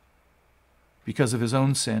because of his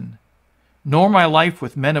own sin. "Nor my life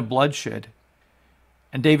with men of bloodshed."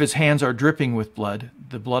 And David's hands are dripping with blood,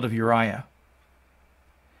 the blood of Uriah,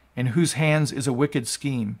 in whose hands is a wicked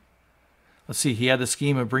scheme. Let's see, he had the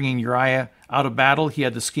scheme of bringing Uriah out of battle. He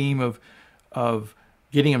had the scheme of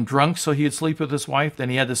getting him drunk so he would sleep with his wife. Then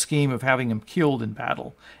he had the scheme of having him killed in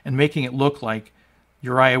battle and making it look like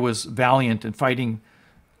Uriah was valiant and fighting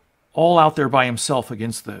all out there by himself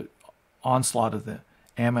against the onslaught of the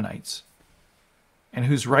Ammonites, and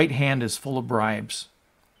whose right hand is full of bribes.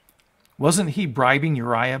 Wasn't he bribing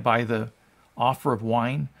Uriah by the offer of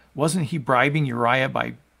wine? Wasn't he bribing Uriah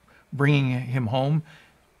by bringing him home?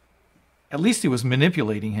 At least he was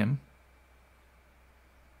manipulating him.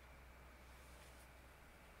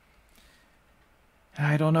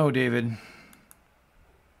 I don't know, David.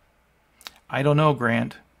 I don't know,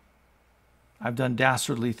 Grant. I've done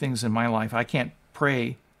dastardly things in my life. I can't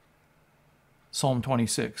pray Psalm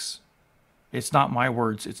 26. It's not my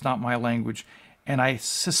words. It's not my language. And I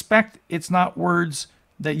suspect it's not words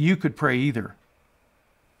that you could pray either.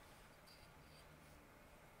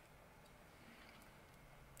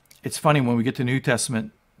 It's funny, when we get to New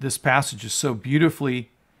Testament, this passage is so beautifully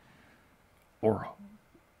or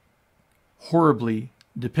horribly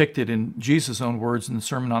depicted in Jesus' own words in the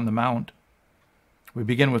Sermon on the Mount. We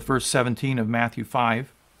begin with verse 17 of Matthew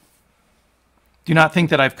 5. Do not think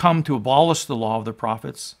that I've come to abolish the law of the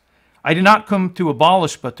prophets. I did not come to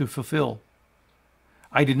abolish, but to fulfill.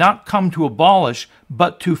 I did not come to abolish,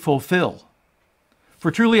 but to fulfill.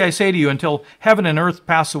 For truly I say to you, until heaven and earth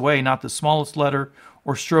pass away, not the smallest letter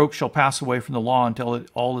or stroke shall pass away from the law until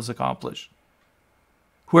all is accomplished.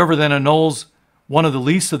 Whoever then annuls one of the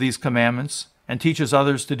least of these commandments and teaches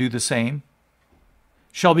others to do the same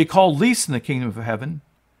shall be called least in the kingdom of heaven.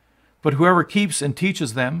 But whoever keeps and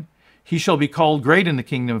teaches them, he shall be called great in the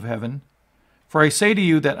kingdom of heaven. For I say to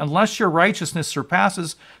you that unless your righteousness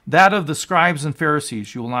surpasses that of the scribes and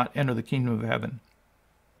Pharisees, you will not enter the kingdom of heaven.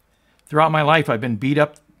 Throughout my life, I've been beat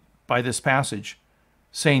up by this passage,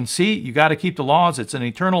 saying, see, you got to keep the laws. It's an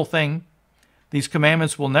eternal thing. These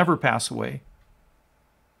commandments will never pass away.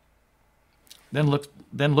 Then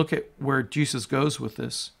look at where Jesus goes with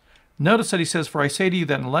this. Notice that he says, for I say to you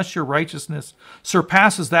that unless your righteousness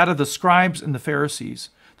surpasses that of the scribes and the Pharisees.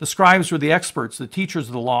 The scribes were the experts, the teachers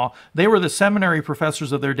of the law. They were the seminary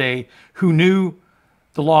professors of their day who knew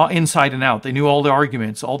the law inside and out. They knew all the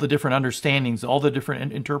arguments, all the different understandings, all the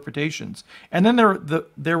different interpretations. And then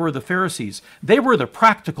there were the Pharisees. They were the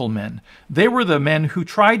practical men. They were the men who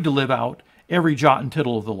tried to live out every jot and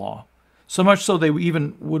tittle of the law. So much so they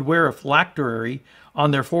even would wear a phylactery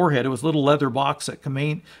on their forehead. It was a little leather box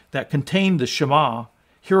that contained the Shema,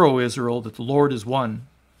 Hear, O Israel, that the Lord is one.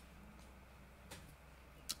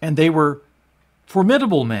 And they were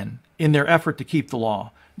formidable men in their effort to keep the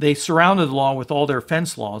law. They surrounded the law with all their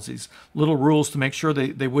fence laws, these little rules to make sure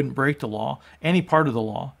they wouldn't break the law, any part of the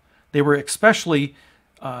law. They were especially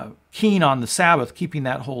keen on the Sabbath, keeping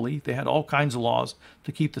that holy. They had all kinds of laws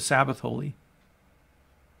to keep the Sabbath holy.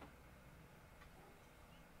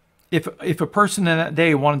 If a person in that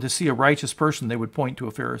day wanted to see a righteous person, they would point to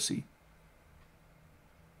a Pharisee.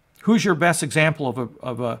 Who's your best example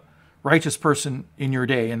of a righteous person in your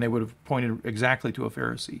day? And they would have pointed exactly to a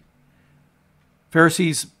Pharisee.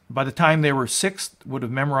 Pharisees, by the time they were 6, would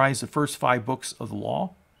have memorized the first 5 books of the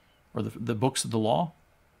law, or the books of the law.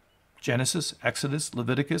 Genesis, Exodus,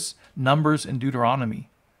 Leviticus, Numbers, and Deuteronomy.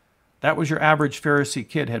 That was your average Pharisee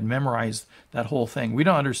kid, had memorized that whole thing. We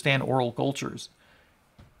don't understand oral cultures,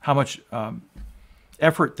 how much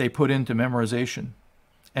effort they put into memorization.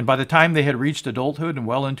 And by the time they had reached adulthood and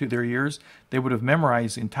well into their years, they would have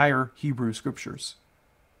memorized the entire Hebrew scriptures.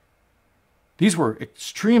 These were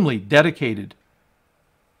extremely dedicated,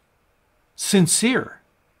 sincere,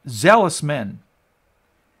 zealous men.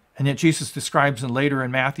 And yet Jesus describes them later in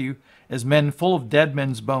Matthew as men full of dead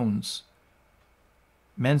men's bones.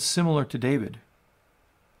 Men similar to David.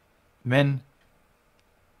 Men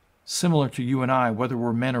similar to you and I, whether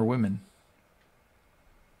we're men or women.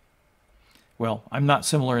 Well, I'm not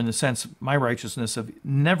similar in the sense my righteousness have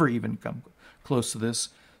never even come close to this.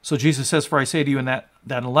 So Jesus says, for I say to you that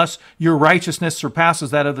unless your righteousness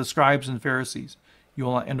surpasses that of the scribes and Pharisees, you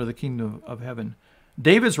will not enter the kingdom of heaven.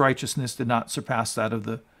 David's righteousness did not surpass that of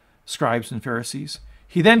the scribes and Pharisees.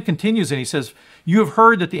 He then continues and he says, you have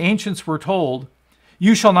heard that the ancients were told,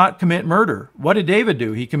 you shall not commit murder. What did David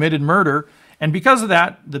do? He committed murder. And because of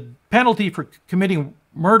that, the penalty for committing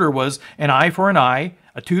murder was an eye for an eye,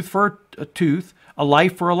 a tooth for a tooth, a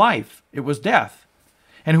life for a life. It was death.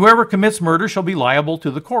 And whoever commits murder shall be liable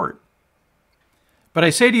to the court. But I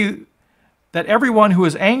say to you that everyone who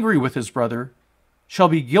is angry with his brother shall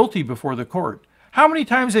be guilty before the court. How many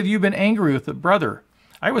times have you been angry with a brother?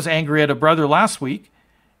 I was angry at a brother last week,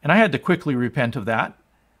 and I had to quickly repent of that.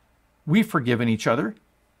 We've forgiven each other.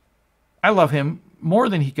 I love him more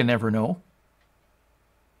than he can ever know.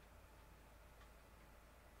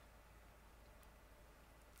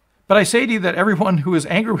 But I say to you that everyone who is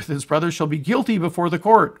angry with his brother shall be guilty before the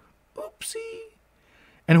court. Oopsie.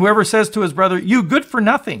 And whoever says to his brother, you good for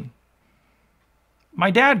nothing.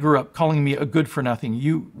 My dad grew up calling me a good for nothing.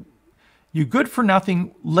 You good for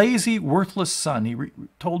nothing, lazy, worthless son. He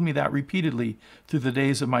told me that repeatedly through the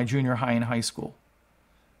days of my junior high and high school.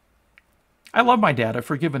 I love my dad. I've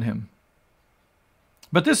forgiven him.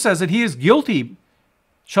 But this says that he is guilty,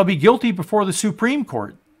 shall be guilty before the Supreme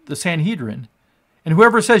Court, the Sanhedrin. And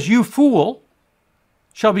whoever says, you fool,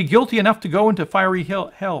 shall be guilty enough to go into fiery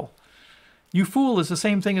hell. You fool is the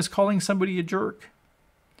same thing as calling somebody a jerk.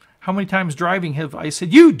 How many times driving have I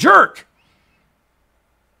said, you jerk?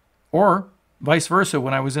 Or vice versa,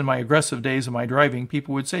 when I was in my aggressive days of my driving,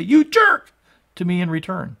 people would say, you jerk, to me in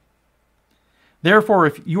return. Therefore,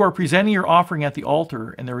 if you are presenting your offering at the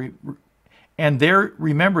altar and and there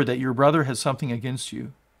remember that your brother has something against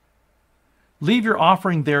you. Leave your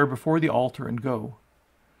offering there before the altar and go.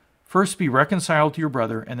 First be reconciled to your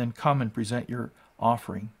brother, and then come and present your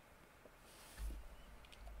offering.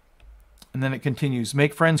 And then it continues,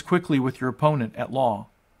 make friends quickly with your opponent at law,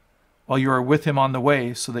 while you are with him on the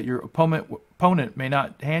way, so that your opponent may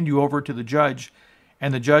not hand you over to the judge,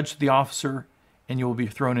 and the judge to the officer, and you will be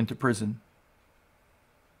thrown into prison.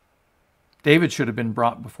 David should have been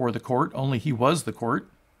brought before the court, only he was the court.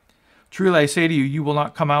 Truly I say to you, you will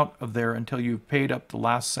not come out of there until you have paid up the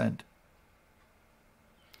last cent.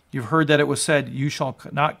 You've heard that it was said, you shall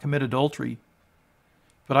not commit adultery.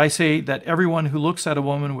 But I say that everyone who looks at a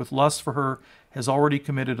woman with lust for her has already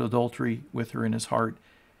committed adultery with her in his heart.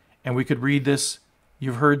 And we could read this.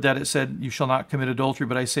 You've heard that it said, you shall not commit adultery.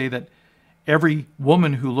 But I say that every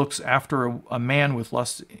woman who looks after a man with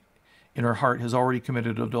lust in her heart has already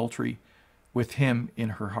committed adultery with him in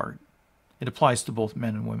her heart. It applies to both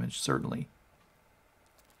men and women, certainly.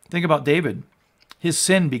 Think about David. His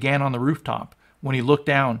sin began on the rooftop. When he looked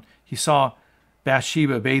down, he saw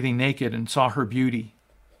Bathsheba bathing naked and saw her beauty.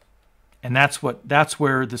 And that's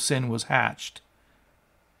where the sin was hatched.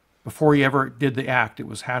 Before he ever did the act, it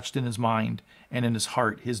was hatched in his mind and in his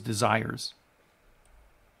heart, his desires.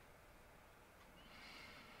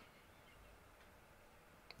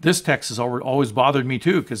 This text has always bothered me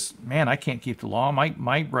too, because, man, I can't keep the law.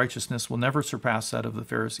 My righteousness will never surpass that of the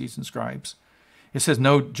Pharisees and scribes. It says,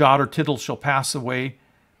 no jot or tittle shall pass away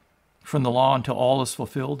from the law until all is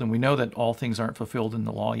fulfilled. And we know that all things aren't fulfilled in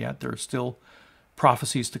the law yet. There are still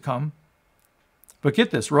prophecies to come. But get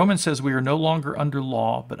this, Romans says we are no longer under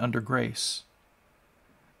law, but under grace.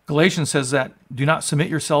 Galatians says that, do not submit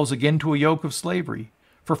yourselves again to a yoke of slavery.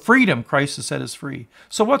 For freedom, Christ has set us free.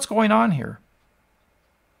 So what's going on here?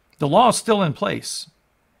 The law is still in place.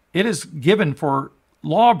 It is given for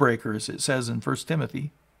lawbreakers, it says in 1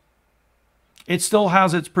 Timothy. It still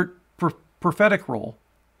has its prophetic role.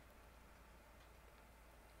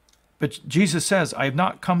 But Jesus says, I have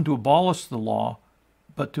not come to abolish the law,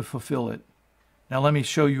 but to fulfill it. Now let me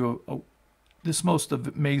show you this most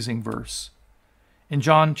amazing verse. In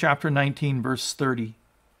John chapter 19, verse 30,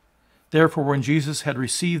 therefore when Jesus had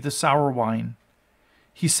received the sour wine,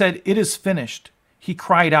 he said, it is finished. He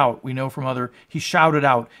cried out, we know from he shouted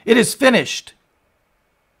out, it is finished.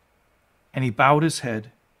 And he bowed his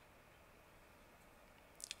head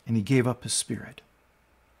and he gave up his spirit.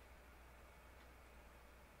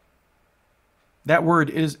 That word,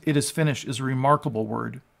 it is finished, is a remarkable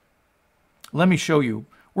word. Let me show you.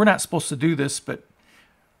 We're not supposed to do this, but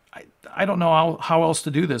I don't know how else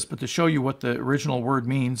to do this, but to show you what the original word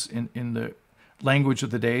means in the language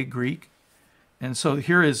of the day, Greek. And so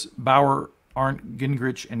here is Bauer, Arndt,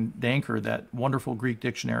 Gingrich, and Danker, that wonderful Greek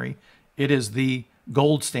dictionary. It is the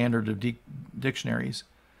gold standard of dictionaries.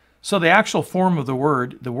 So the actual form of the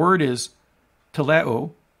word is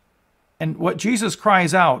teleo, and what Jesus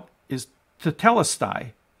cries out is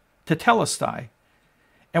tetelestai.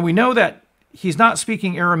 And we know that he's not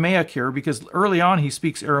speaking Aramaic here, because early on he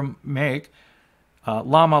speaks Aramaic,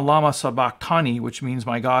 lama sabachthani, which means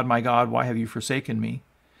my God, why have you forsaken me?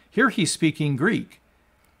 Here he's speaking Greek.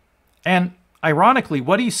 And ironically,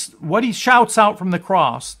 what he shouts out from the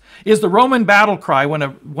cross is the Roman battle cry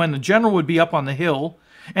when the general would be up on the hill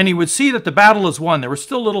and he would see that the battle is won. There were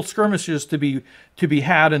still little skirmishes to be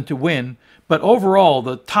had and to win, but overall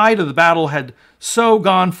the tide of the battle had so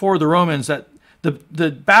gone for the Romans that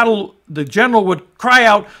the general would cry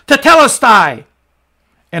out, tetelestai!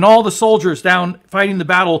 And all the soldiers down fighting the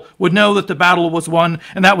battle would know that the battle was won,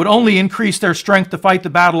 and that would only increase their strength to fight the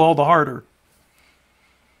battle all the harder.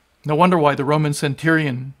 No wonder why the Roman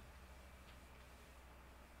centurion,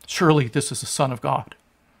 surely this is the Son of God.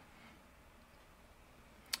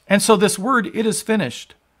 And so this word, it is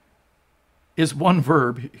finished, is one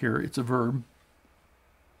verb here. It's a verb.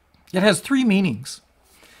 It has three meanings.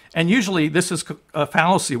 And usually this is a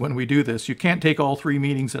fallacy when we do this. You can't take all three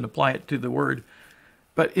meanings and apply it to the word.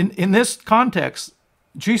 But in this context,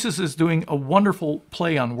 Jesus is doing a wonderful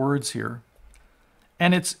play on words here.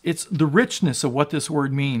 And it's the richness of what this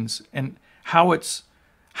word means and how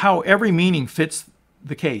every meaning fits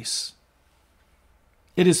the case.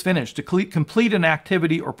 It is finished. To complete an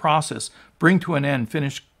activity or process, bring to an end,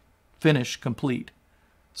 finish, complete.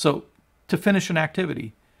 So to finish an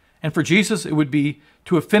activity. And for Jesus, it would be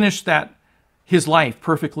to have finished his life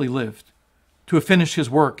perfectly lived, to have finished his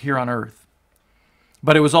work here on earth.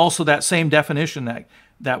 But it was also that same definition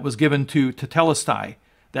that was given to tetelestai,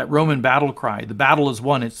 that Roman battle cry. The battle is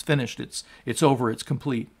won, it's finished, it's over, it's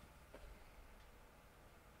complete.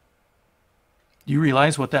 Do you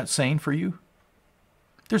realize what that's saying for you?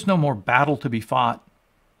 There's no more battle to be fought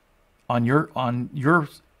on your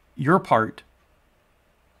part.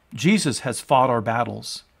 Jesus has fought our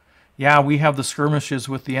battles. Yeah, we have the skirmishes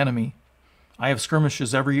with the enemy. I have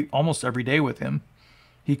skirmishes almost every day with him.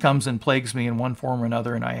 He comes and plagues me in one form or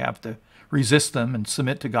another, and I have to resist them and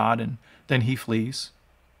submit to God, and then he flees.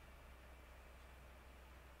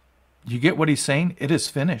 You get what he's saying? It is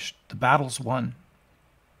finished. The battle's won.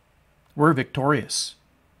 We're victorious.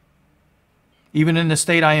 Even in the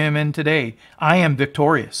state I am in today, I am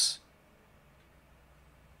victorious.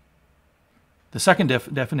 The second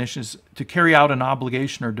definition is to carry out an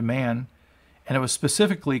obligation or demand, and it was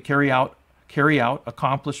specifically carry out,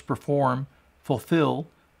 accomplish, perform, fulfill.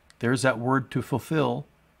 There's that word, to fulfill,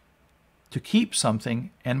 to keep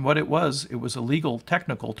something. And what it was a legal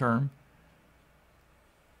technical term,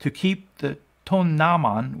 to keep the ton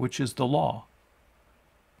naman, which is the law.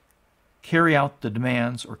 Carry out the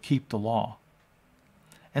demands or keep the law.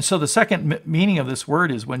 And so the second meaning of this word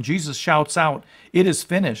is when Jesus shouts out, "It is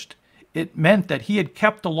finished," it meant that he had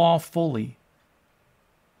kept the law fully.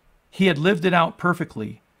 He had lived it out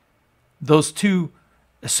perfectly. Those two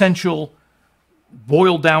essential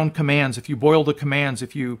boiled down commands, if you boil the commands,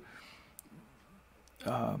 if you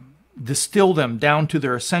distill them down to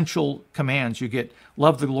their essential commands, you get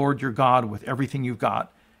love the Lord your God with everything you've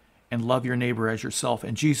got and love your neighbor as yourself.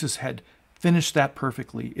 And Jesus had finished that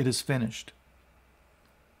perfectly. It is finished.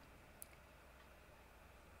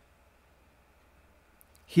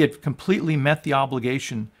 He had completely met the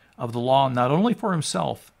obligation of the law, not only for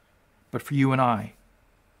himself, but for you and I.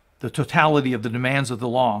 The totality of the demands of the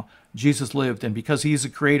law, Jesus lived, and because he's the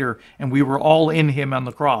creator and we were all in him on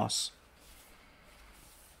the cross,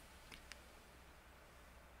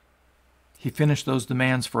 he finished those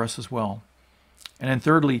demands for us as well. And then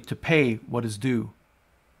thirdly, to pay what is due.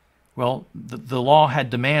 Well, the law had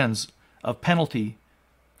demands of penalty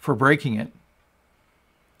for breaking it.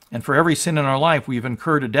 And for every sin in our life, we've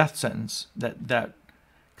incurred a death sentence, that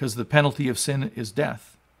because the penalty of sin is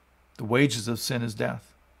death. The wages of sin is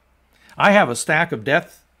death. I have a stack of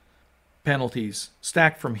death penalties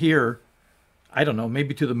stacked from here, I don't know,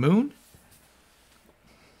 maybe to the moon?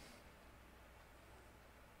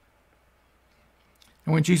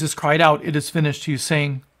 And when Jesus cried out, "It is finished," he's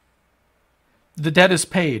saying, the debt is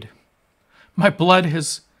paid. My blood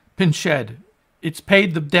has been shed. It's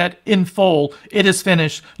paid the debt in full. It is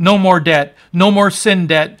finished. No more debt. No more sin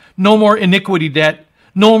debt. No more iniquity debt.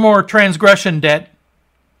 No more transgression debt.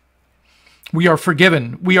 We are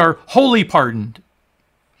forgiven. We are wholly pardoned.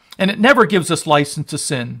 And it never gives us license to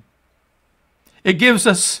sin. It gives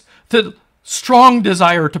us the strong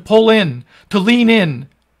desire to pull in, to lean in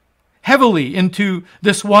heavily into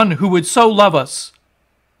this one who would so love us,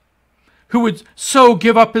 who would so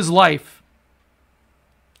give up his life.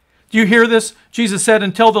 Do you hear this? Jesus said,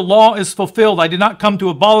 "Until the law is fulfilled, I did not come to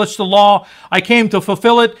abolish the law. I came to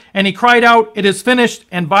fulfill it." And he cried out, "It is finished."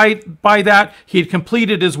 And by that, he had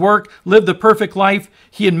completed his work, lived the perfect life.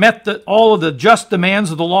 He had met all of the just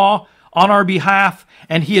demands of the law on our behalf,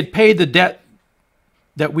 and he had paid the debt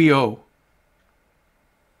that we owe.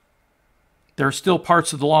 There are still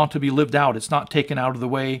parts of the law to be lived out. It's not taken out of the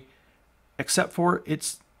way, except for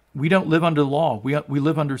we don't live under the law. We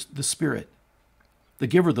live under the Spirit. The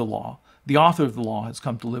giver of the law, the author of the law, has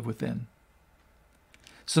come to live within.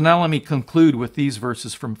 So now let me conclude with these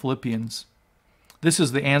verses from Philippians. This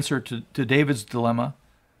is the answer to David's dilemma.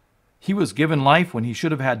 He was given life when he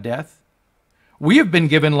should have had death. We have been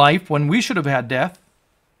given life when we should have had death.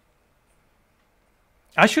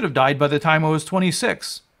 I should have died by the time I was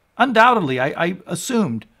 26. Undoubtedly, I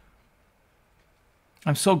assumed.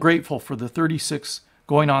 I'm so grateful for the 36,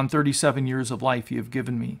 going on 37 years of life you have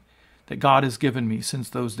given me, that God has given me since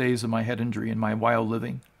those days of my head injury and my wild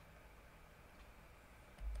living.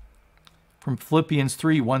 From Philippians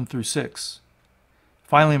 3, 1 through 6.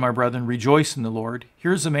 Finally, my brethren, rejoice in the Lord.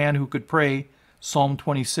 Here's a man who could pray Psalm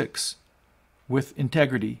 26 with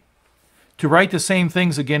integrity. To write the same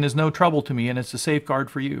things again is no trouble to me, and it's a safeguard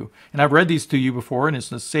for you. And I've read these to you before, and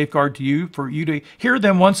it's a safeguard to you for you to hear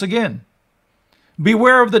them once again.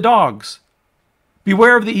 Beware of the dogs.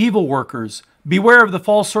 Beware of the evil workers. Beware of the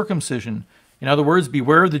false circumcision. In other words,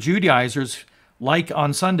 beware of the Judaizers, like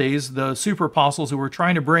on Sundays, the super apostles who were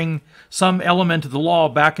trying to bring some element of the law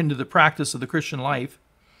back into the practice of the Christian life.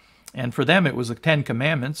 And for them, it was the 10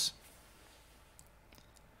 Commandments.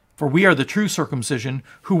 For we are the true circumcision,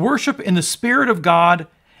 who worship in the Spirit of God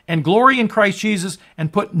and glory in Christ Jesus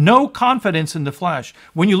and put no confidence in the flesh.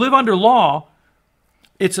 When you live under law,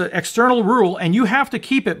 it's an external rule, and you have to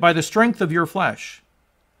keep it by the strength of your flesh.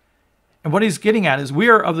 And what he's getting at is we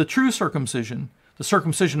are of the true circumcision the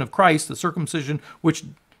circumcision of Christ, the circumcision which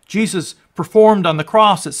Jesus performed on the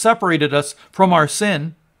cross that separated us from our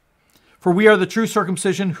sin. For we are the true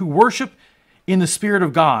circumcision who worship in the Spirit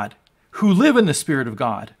of God, who live in the Spirit of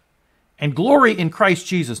God, and glory in Christ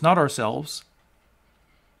Jesus, not ourselves.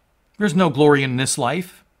 There's no glory in this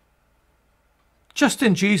life. Just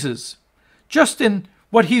in Jesus. Just in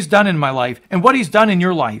what he's done in my life and what he's done in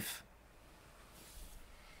your life.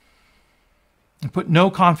 And put no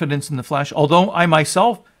confidence in the flesh, although I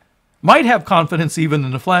myself might have confidence even in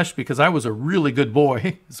the flesh because I was a really good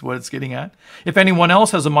boy, is what it's getting at. If anyone else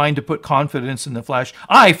has a mind to put confidence in the flesh,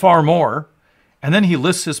 I far more. And then he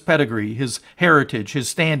lists his pedigree, his heritage, his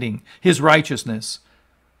standing, his righteousness.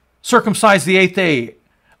 Circumcised the 8th day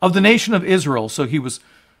of the nation of Israel. So he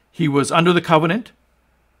was under the covenant,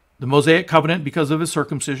 the Mosaic covenant, because of his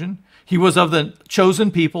circumcision. He was of the chosen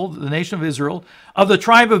people, the nation of Israel, of the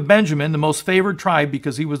tribe of Benjamin, the most favored tribe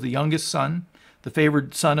because he was the youngest son, the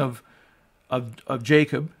favored son of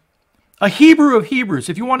Jacob. A Hebrew of Hebrews.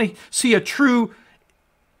 If you want to see a true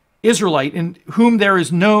Israelite in whom there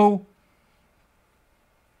is no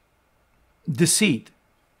deceit,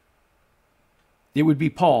 it would be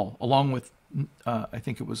Paul, along with, I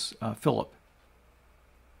think it was Philip.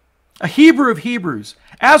 A Hebrew of Hebrews.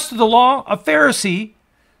 As to the law, a Pharisee.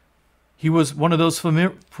 He was one of those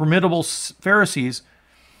formidable Pharisees.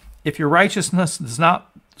 If your righteousness does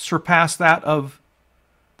not surpass that of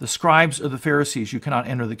the scribes or the Pharisees, you cannot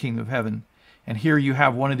enter the kingdom of heaven. And here you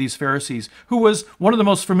have one of these Pharisees, who was one of the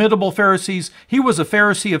most formidable Pharisees. He was a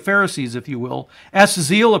Pharisee of Pharisees, if you will. As to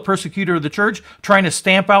zeal, a persecutor of the church, trying to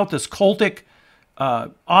stamp out this cultic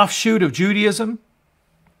offshoot of Judaism.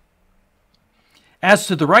 As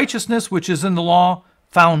to the righteousness which is in the law,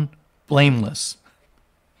 found blameless.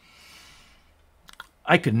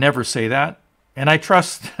 I could never say that. And I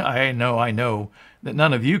trust, I know, that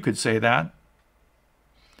none of you could say that.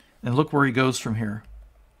 And look where he goes from here.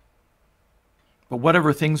 But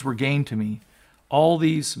whatever things were gained to me, all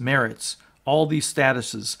these merits, all these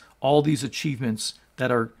statuses, all these achievements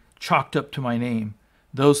that are chalked up to my name,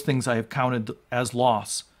 those things I have counted as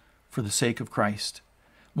loss for the sake of Christ.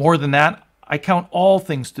 More than that, I count all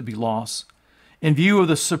things to be loss, in view of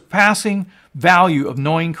the surpassing value of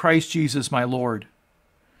knowing Christ Jesus my Lord,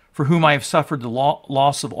 for whom I have suffered the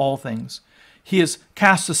loss of all things. He has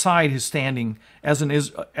cast aside his standing as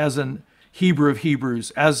an Hebrew of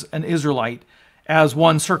Hebrews, as an Israelite, as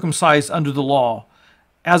one circumcised under the law,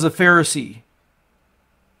 as a Pharisee,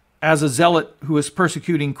 as a zealot who is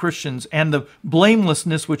persecuting Christians, and the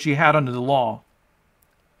blamelessness which he had under the law.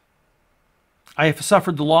 I have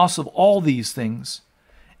suffered the loss of all these things,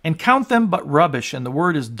 and count them but rubbish, and the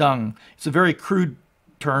word is dung. It's a very crude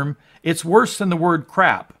term. It's worse than the word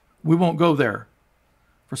crap. We won't go there.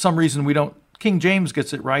 For some reason we don't. King James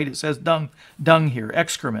gets it right. It says dung here,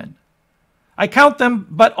 excrement. I count them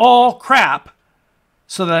but all crap,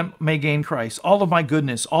 so that I may gain Christ. All of my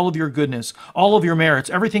goodness, all of your goodness, all of your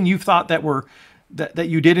merits, everything you thought that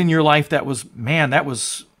you did in your life that was, man, that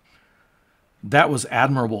was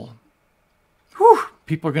admirable. Whew,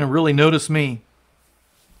 people are going to really notice me.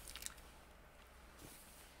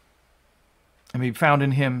 And be found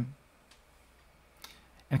in him,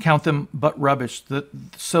 and count them but rubbish,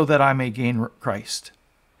 so that I may gain Christ.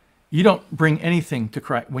 You don't bring anything to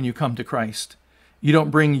Christ when you come to Christ. You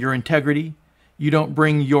don't bring your integrity. You don't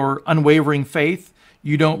bring your unwavering faith.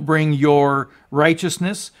 You don't bring your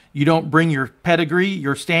righteousness. You don't bring your pedigree,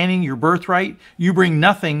 your standing, your birthright. You bring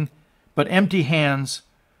nothing but empty hands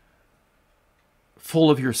full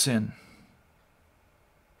of your sin.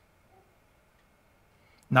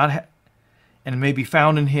 And may be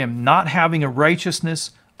found in him, not having a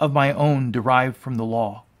righteousness of my own derived from the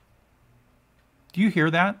law. Do you hear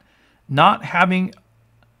that? Not having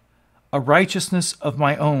a righteousness of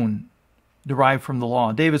my own derived from the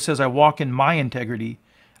law. David says, I walk in my integrity.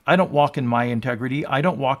 I don't walk in my integrity. I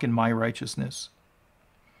don't walk in my righteousness.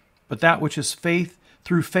 But that which is faith,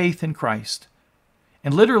 through faith in Christ.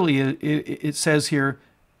 And literally it says here,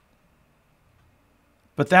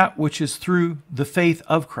 but that which is through the faith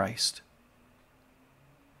of Christ.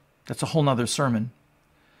 That's a whole nother sermon.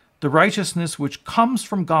 The righteousness which comes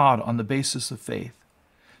from God on the basis of faith.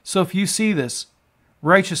 So if you see this,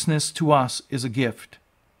 righteousness to us is a gift.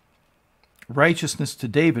 Righteousness to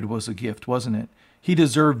David was a gift, wasn't it? He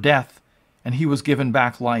deserved death, and he was given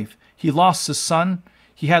back life. He lost his son.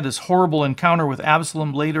 He had this horrible encounter with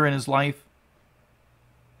Absalom later in his life.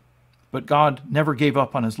 But God never gave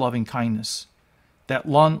up on his loving kindness. That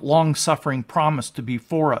long-suffering promise to be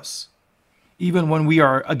for us, even when we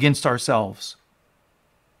are against ourselves.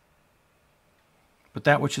 But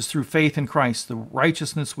that which is through faith in Christ, the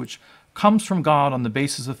righteousness which comes from God on the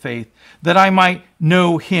basis of faith, that I might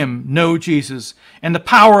know him, know Jesus, and the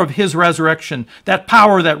power of his resurrection, that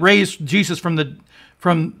power that raised Jesus from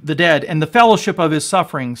the dead, and the fellowship of his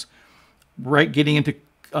sufferings. Right, getting into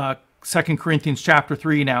 2 Corinthians chapter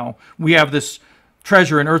 3 now. We have this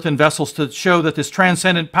treasure in earthen vessels to show that this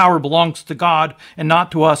transcendent power belongs to God and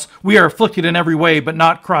not to us. We are afflicted in every way, but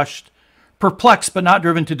not crushed. Perplexed, but not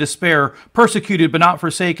driven to despair. Persecuted, but not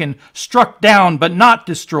forsaken. Struck down, but not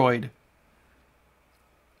destroyed.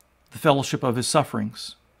 The fellowship of his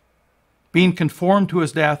sufferings. Being conformed to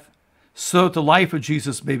his death, so that the life of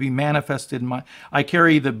Jesus may be manifested in my... I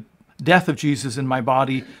carry the death of Jesus in my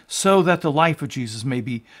body, so that the life of Jesus may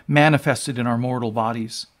be manifested in our mortal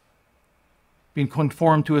bodies. Being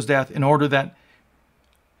conformed to his death in order that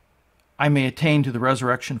I may attain to the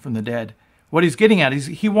resurrection from the dead. What he's getting at is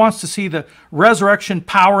he wants to see the resurrection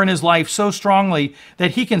power in his life so strongly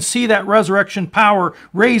that he can see that resurrection power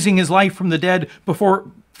raising his life from the dead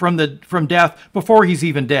from death before he's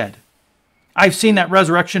even dead. I've seen that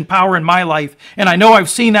resurrection power in my life, and I know I've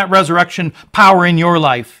seen that resurrection power in your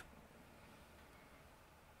life.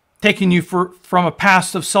 Taking you from a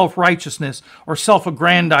past of self-righteousness or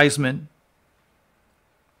self-aggrandizement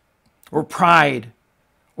or pride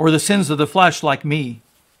or the sins of the flesh like me.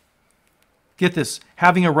 Get this,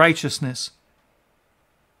 having a righteousness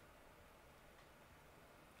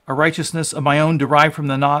of my own derived from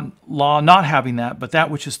the law, not having that, but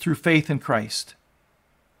that which is through faith in Christ.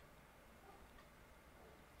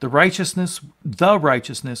 The righteousness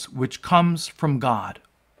which comes from God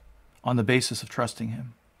on the basis of trusting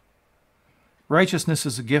him. Righteousness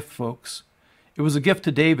is a gift, folks. It was a gift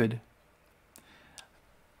to David.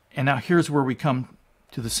 And now here's where we come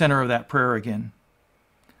to the center of that prayer again.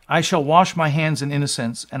 I shall wash my hands in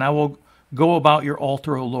innocence, and I will go about your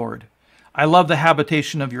altar, O Lord. I love the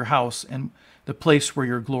habitation of your house and the place where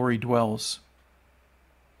your glory dwells.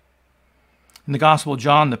 In the Gospel of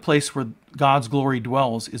John, the place where God's glory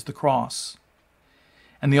dwells is the cross.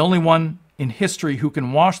 And the only one in history who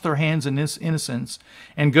can wash their hands in this innocence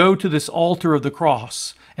and go to this altar of the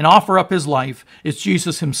cross and offer up his life is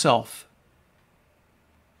Jesus himself.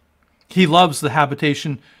 He loves the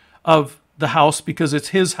habitation of the house because it's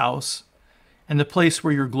his house and the place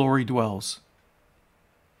where your glory dwells,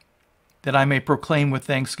 that I may proclaim with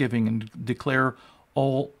thanksgiving and declare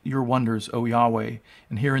all your wonders, O Yahweh.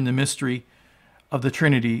 And here in the mystery of the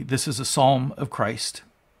Trinity, this is a psalm of Christ.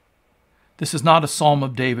 This is not a psalm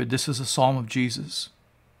of David. This is a psalm of Jesus.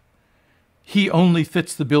 He only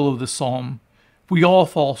fits the bill of the psalm. We all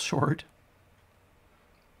fall short.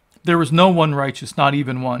 There is no one righteous, not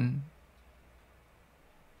even one.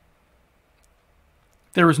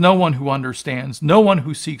 There is no one who understands, no one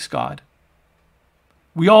who seeks God.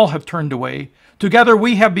 We all have turned away. Together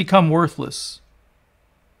we have become worthless.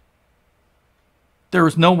 There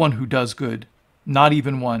is no one who does good, not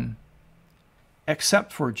even one,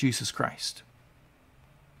 except for Jesus Christ.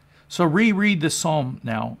 So reread this psalm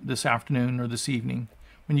now, this afternoon or this evening,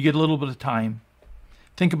 when you get a little bit of time.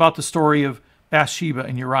 Think about the story of Bathsheba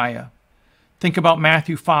and Uriah. Think about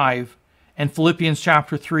Matthew 5 and Philippians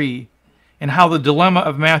chapter 3, and how the dilemma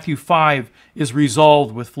of Matthew 5 is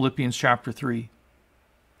resolved with Philippians chapter 3.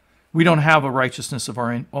 We don't have a righteousness of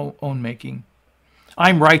our own making.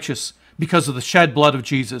 I'm righteous because of the shed blood of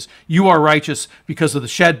Jesus. You are righteous because of the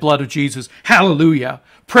shed blood of Jesus. Hallelujah.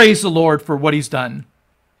 Praise the Lord for what he's done.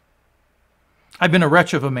 I've been a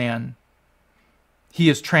wretch of a man. He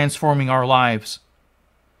is transforming our lives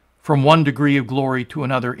from one degree of glory to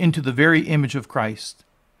another into the very image of Christ.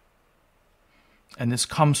 And this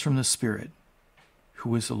comes from the Spirit,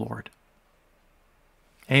 who is the Lord.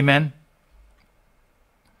 Amen.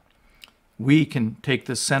 We can take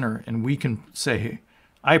this center and we can say,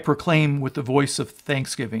 I proclaim with the voice of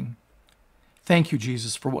thanksgiving. Thank you,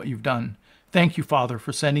 Jesus, for what you've done. Thank you, Father,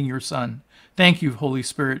 for sending your Son. Thank you, Holy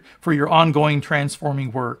Spirit, for your ongoing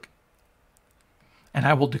transforming work. And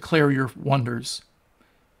I will declare your wonders.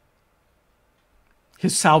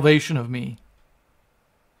 His salvation of me.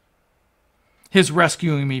 His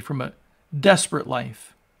rescuing me from a desperate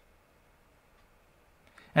life.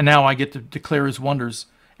 And now I get to declare his wonders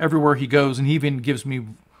everywhere he goes, and he even gives me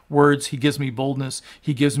words, he gives me boldness,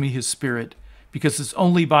 he gives me his Spirit, because it's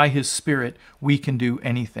only by his Spirit we can do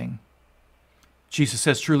anything. Jesus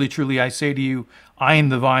says, truly, truly, I say to you, I am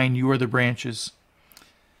the vine, you are the branches.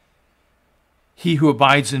 He who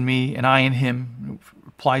abides in me and I in him,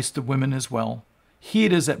 applies to women as well. He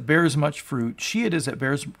it is that bears much fruit, she it is that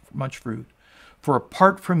bears much fruit. For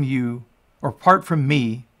apart from you, or apart from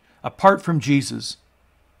me, apart from Jesus,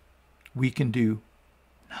 we can do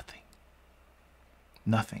nothing.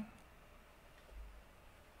 Nothing.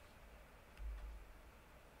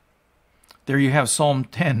 There you have Psalm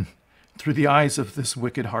 10 through the eyes of this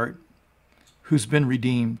wicked heart who's been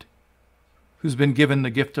redeemed, who's been given the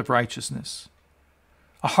gift of righteousness,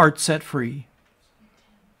 a heart set free,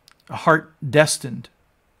 a heart destined.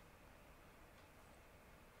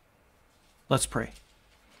 Let's pray.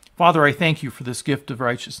 Father, I thank you for this gift of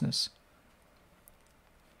righteousness.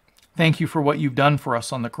 Thank you for what you've done for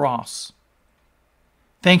us on the cross.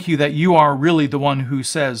 Thank you that you are really the one who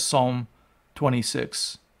says Psalm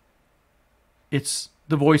 26. It's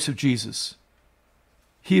the voice of Jesus.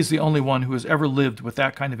 He is the only one who has ever lived with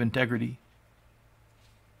that kind of integrity.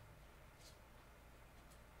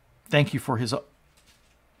 Thank you for his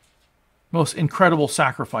most incredible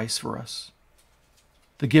sacrifice for us,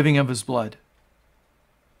 the giving of his blood,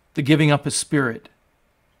 the giving up his spirit,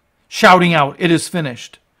 shouting out, "It is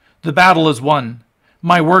finished. The battle is won.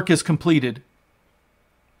 My work is completed.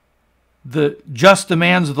 The just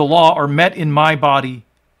demands of the law are met in my body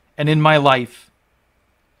and in my life."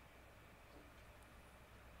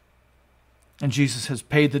 And Jesus has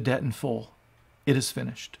paid the debt in full. It is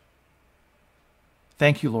finished.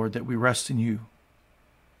 Thank you, Lord, that we rest in you.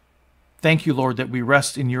 Thank you, Lord, that we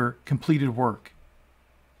rest in your completed work.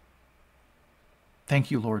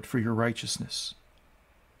 Thank you, Lord, for your righteousness.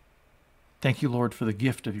 Thank you, Lord, for the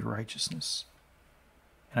gift of your righteousness.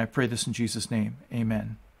 And I pray this in Jesus' name.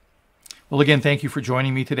 Amen. Well, again, thank you for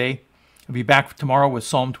joining me today. I'll be back tomorrow with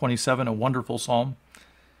Psalm 27, a wonderful psalm.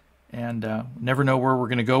 And never know where we're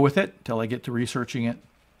going to go with it till I get to researching it.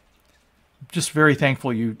 Just very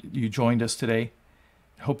thankful you joined us today.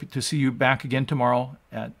 Hope to see you back again tomorrow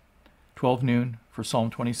at 12 noon for Psalm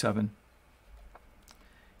 27.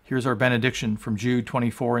 Here's our benediction from Jude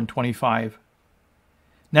 24 and 25.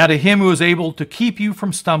 Now to him who is able to keep you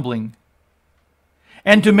from stumbling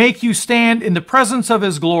and to make you stand in the presence of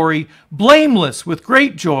his glory, blameless with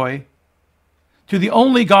great joy, to the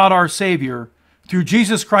only God our Savior, through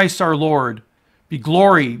Jesus Christ our Lord, be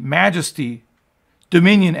glory, majesty,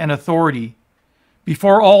 dominion, and authority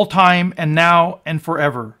before all time and now and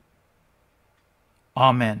forever.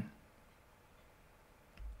 Amen.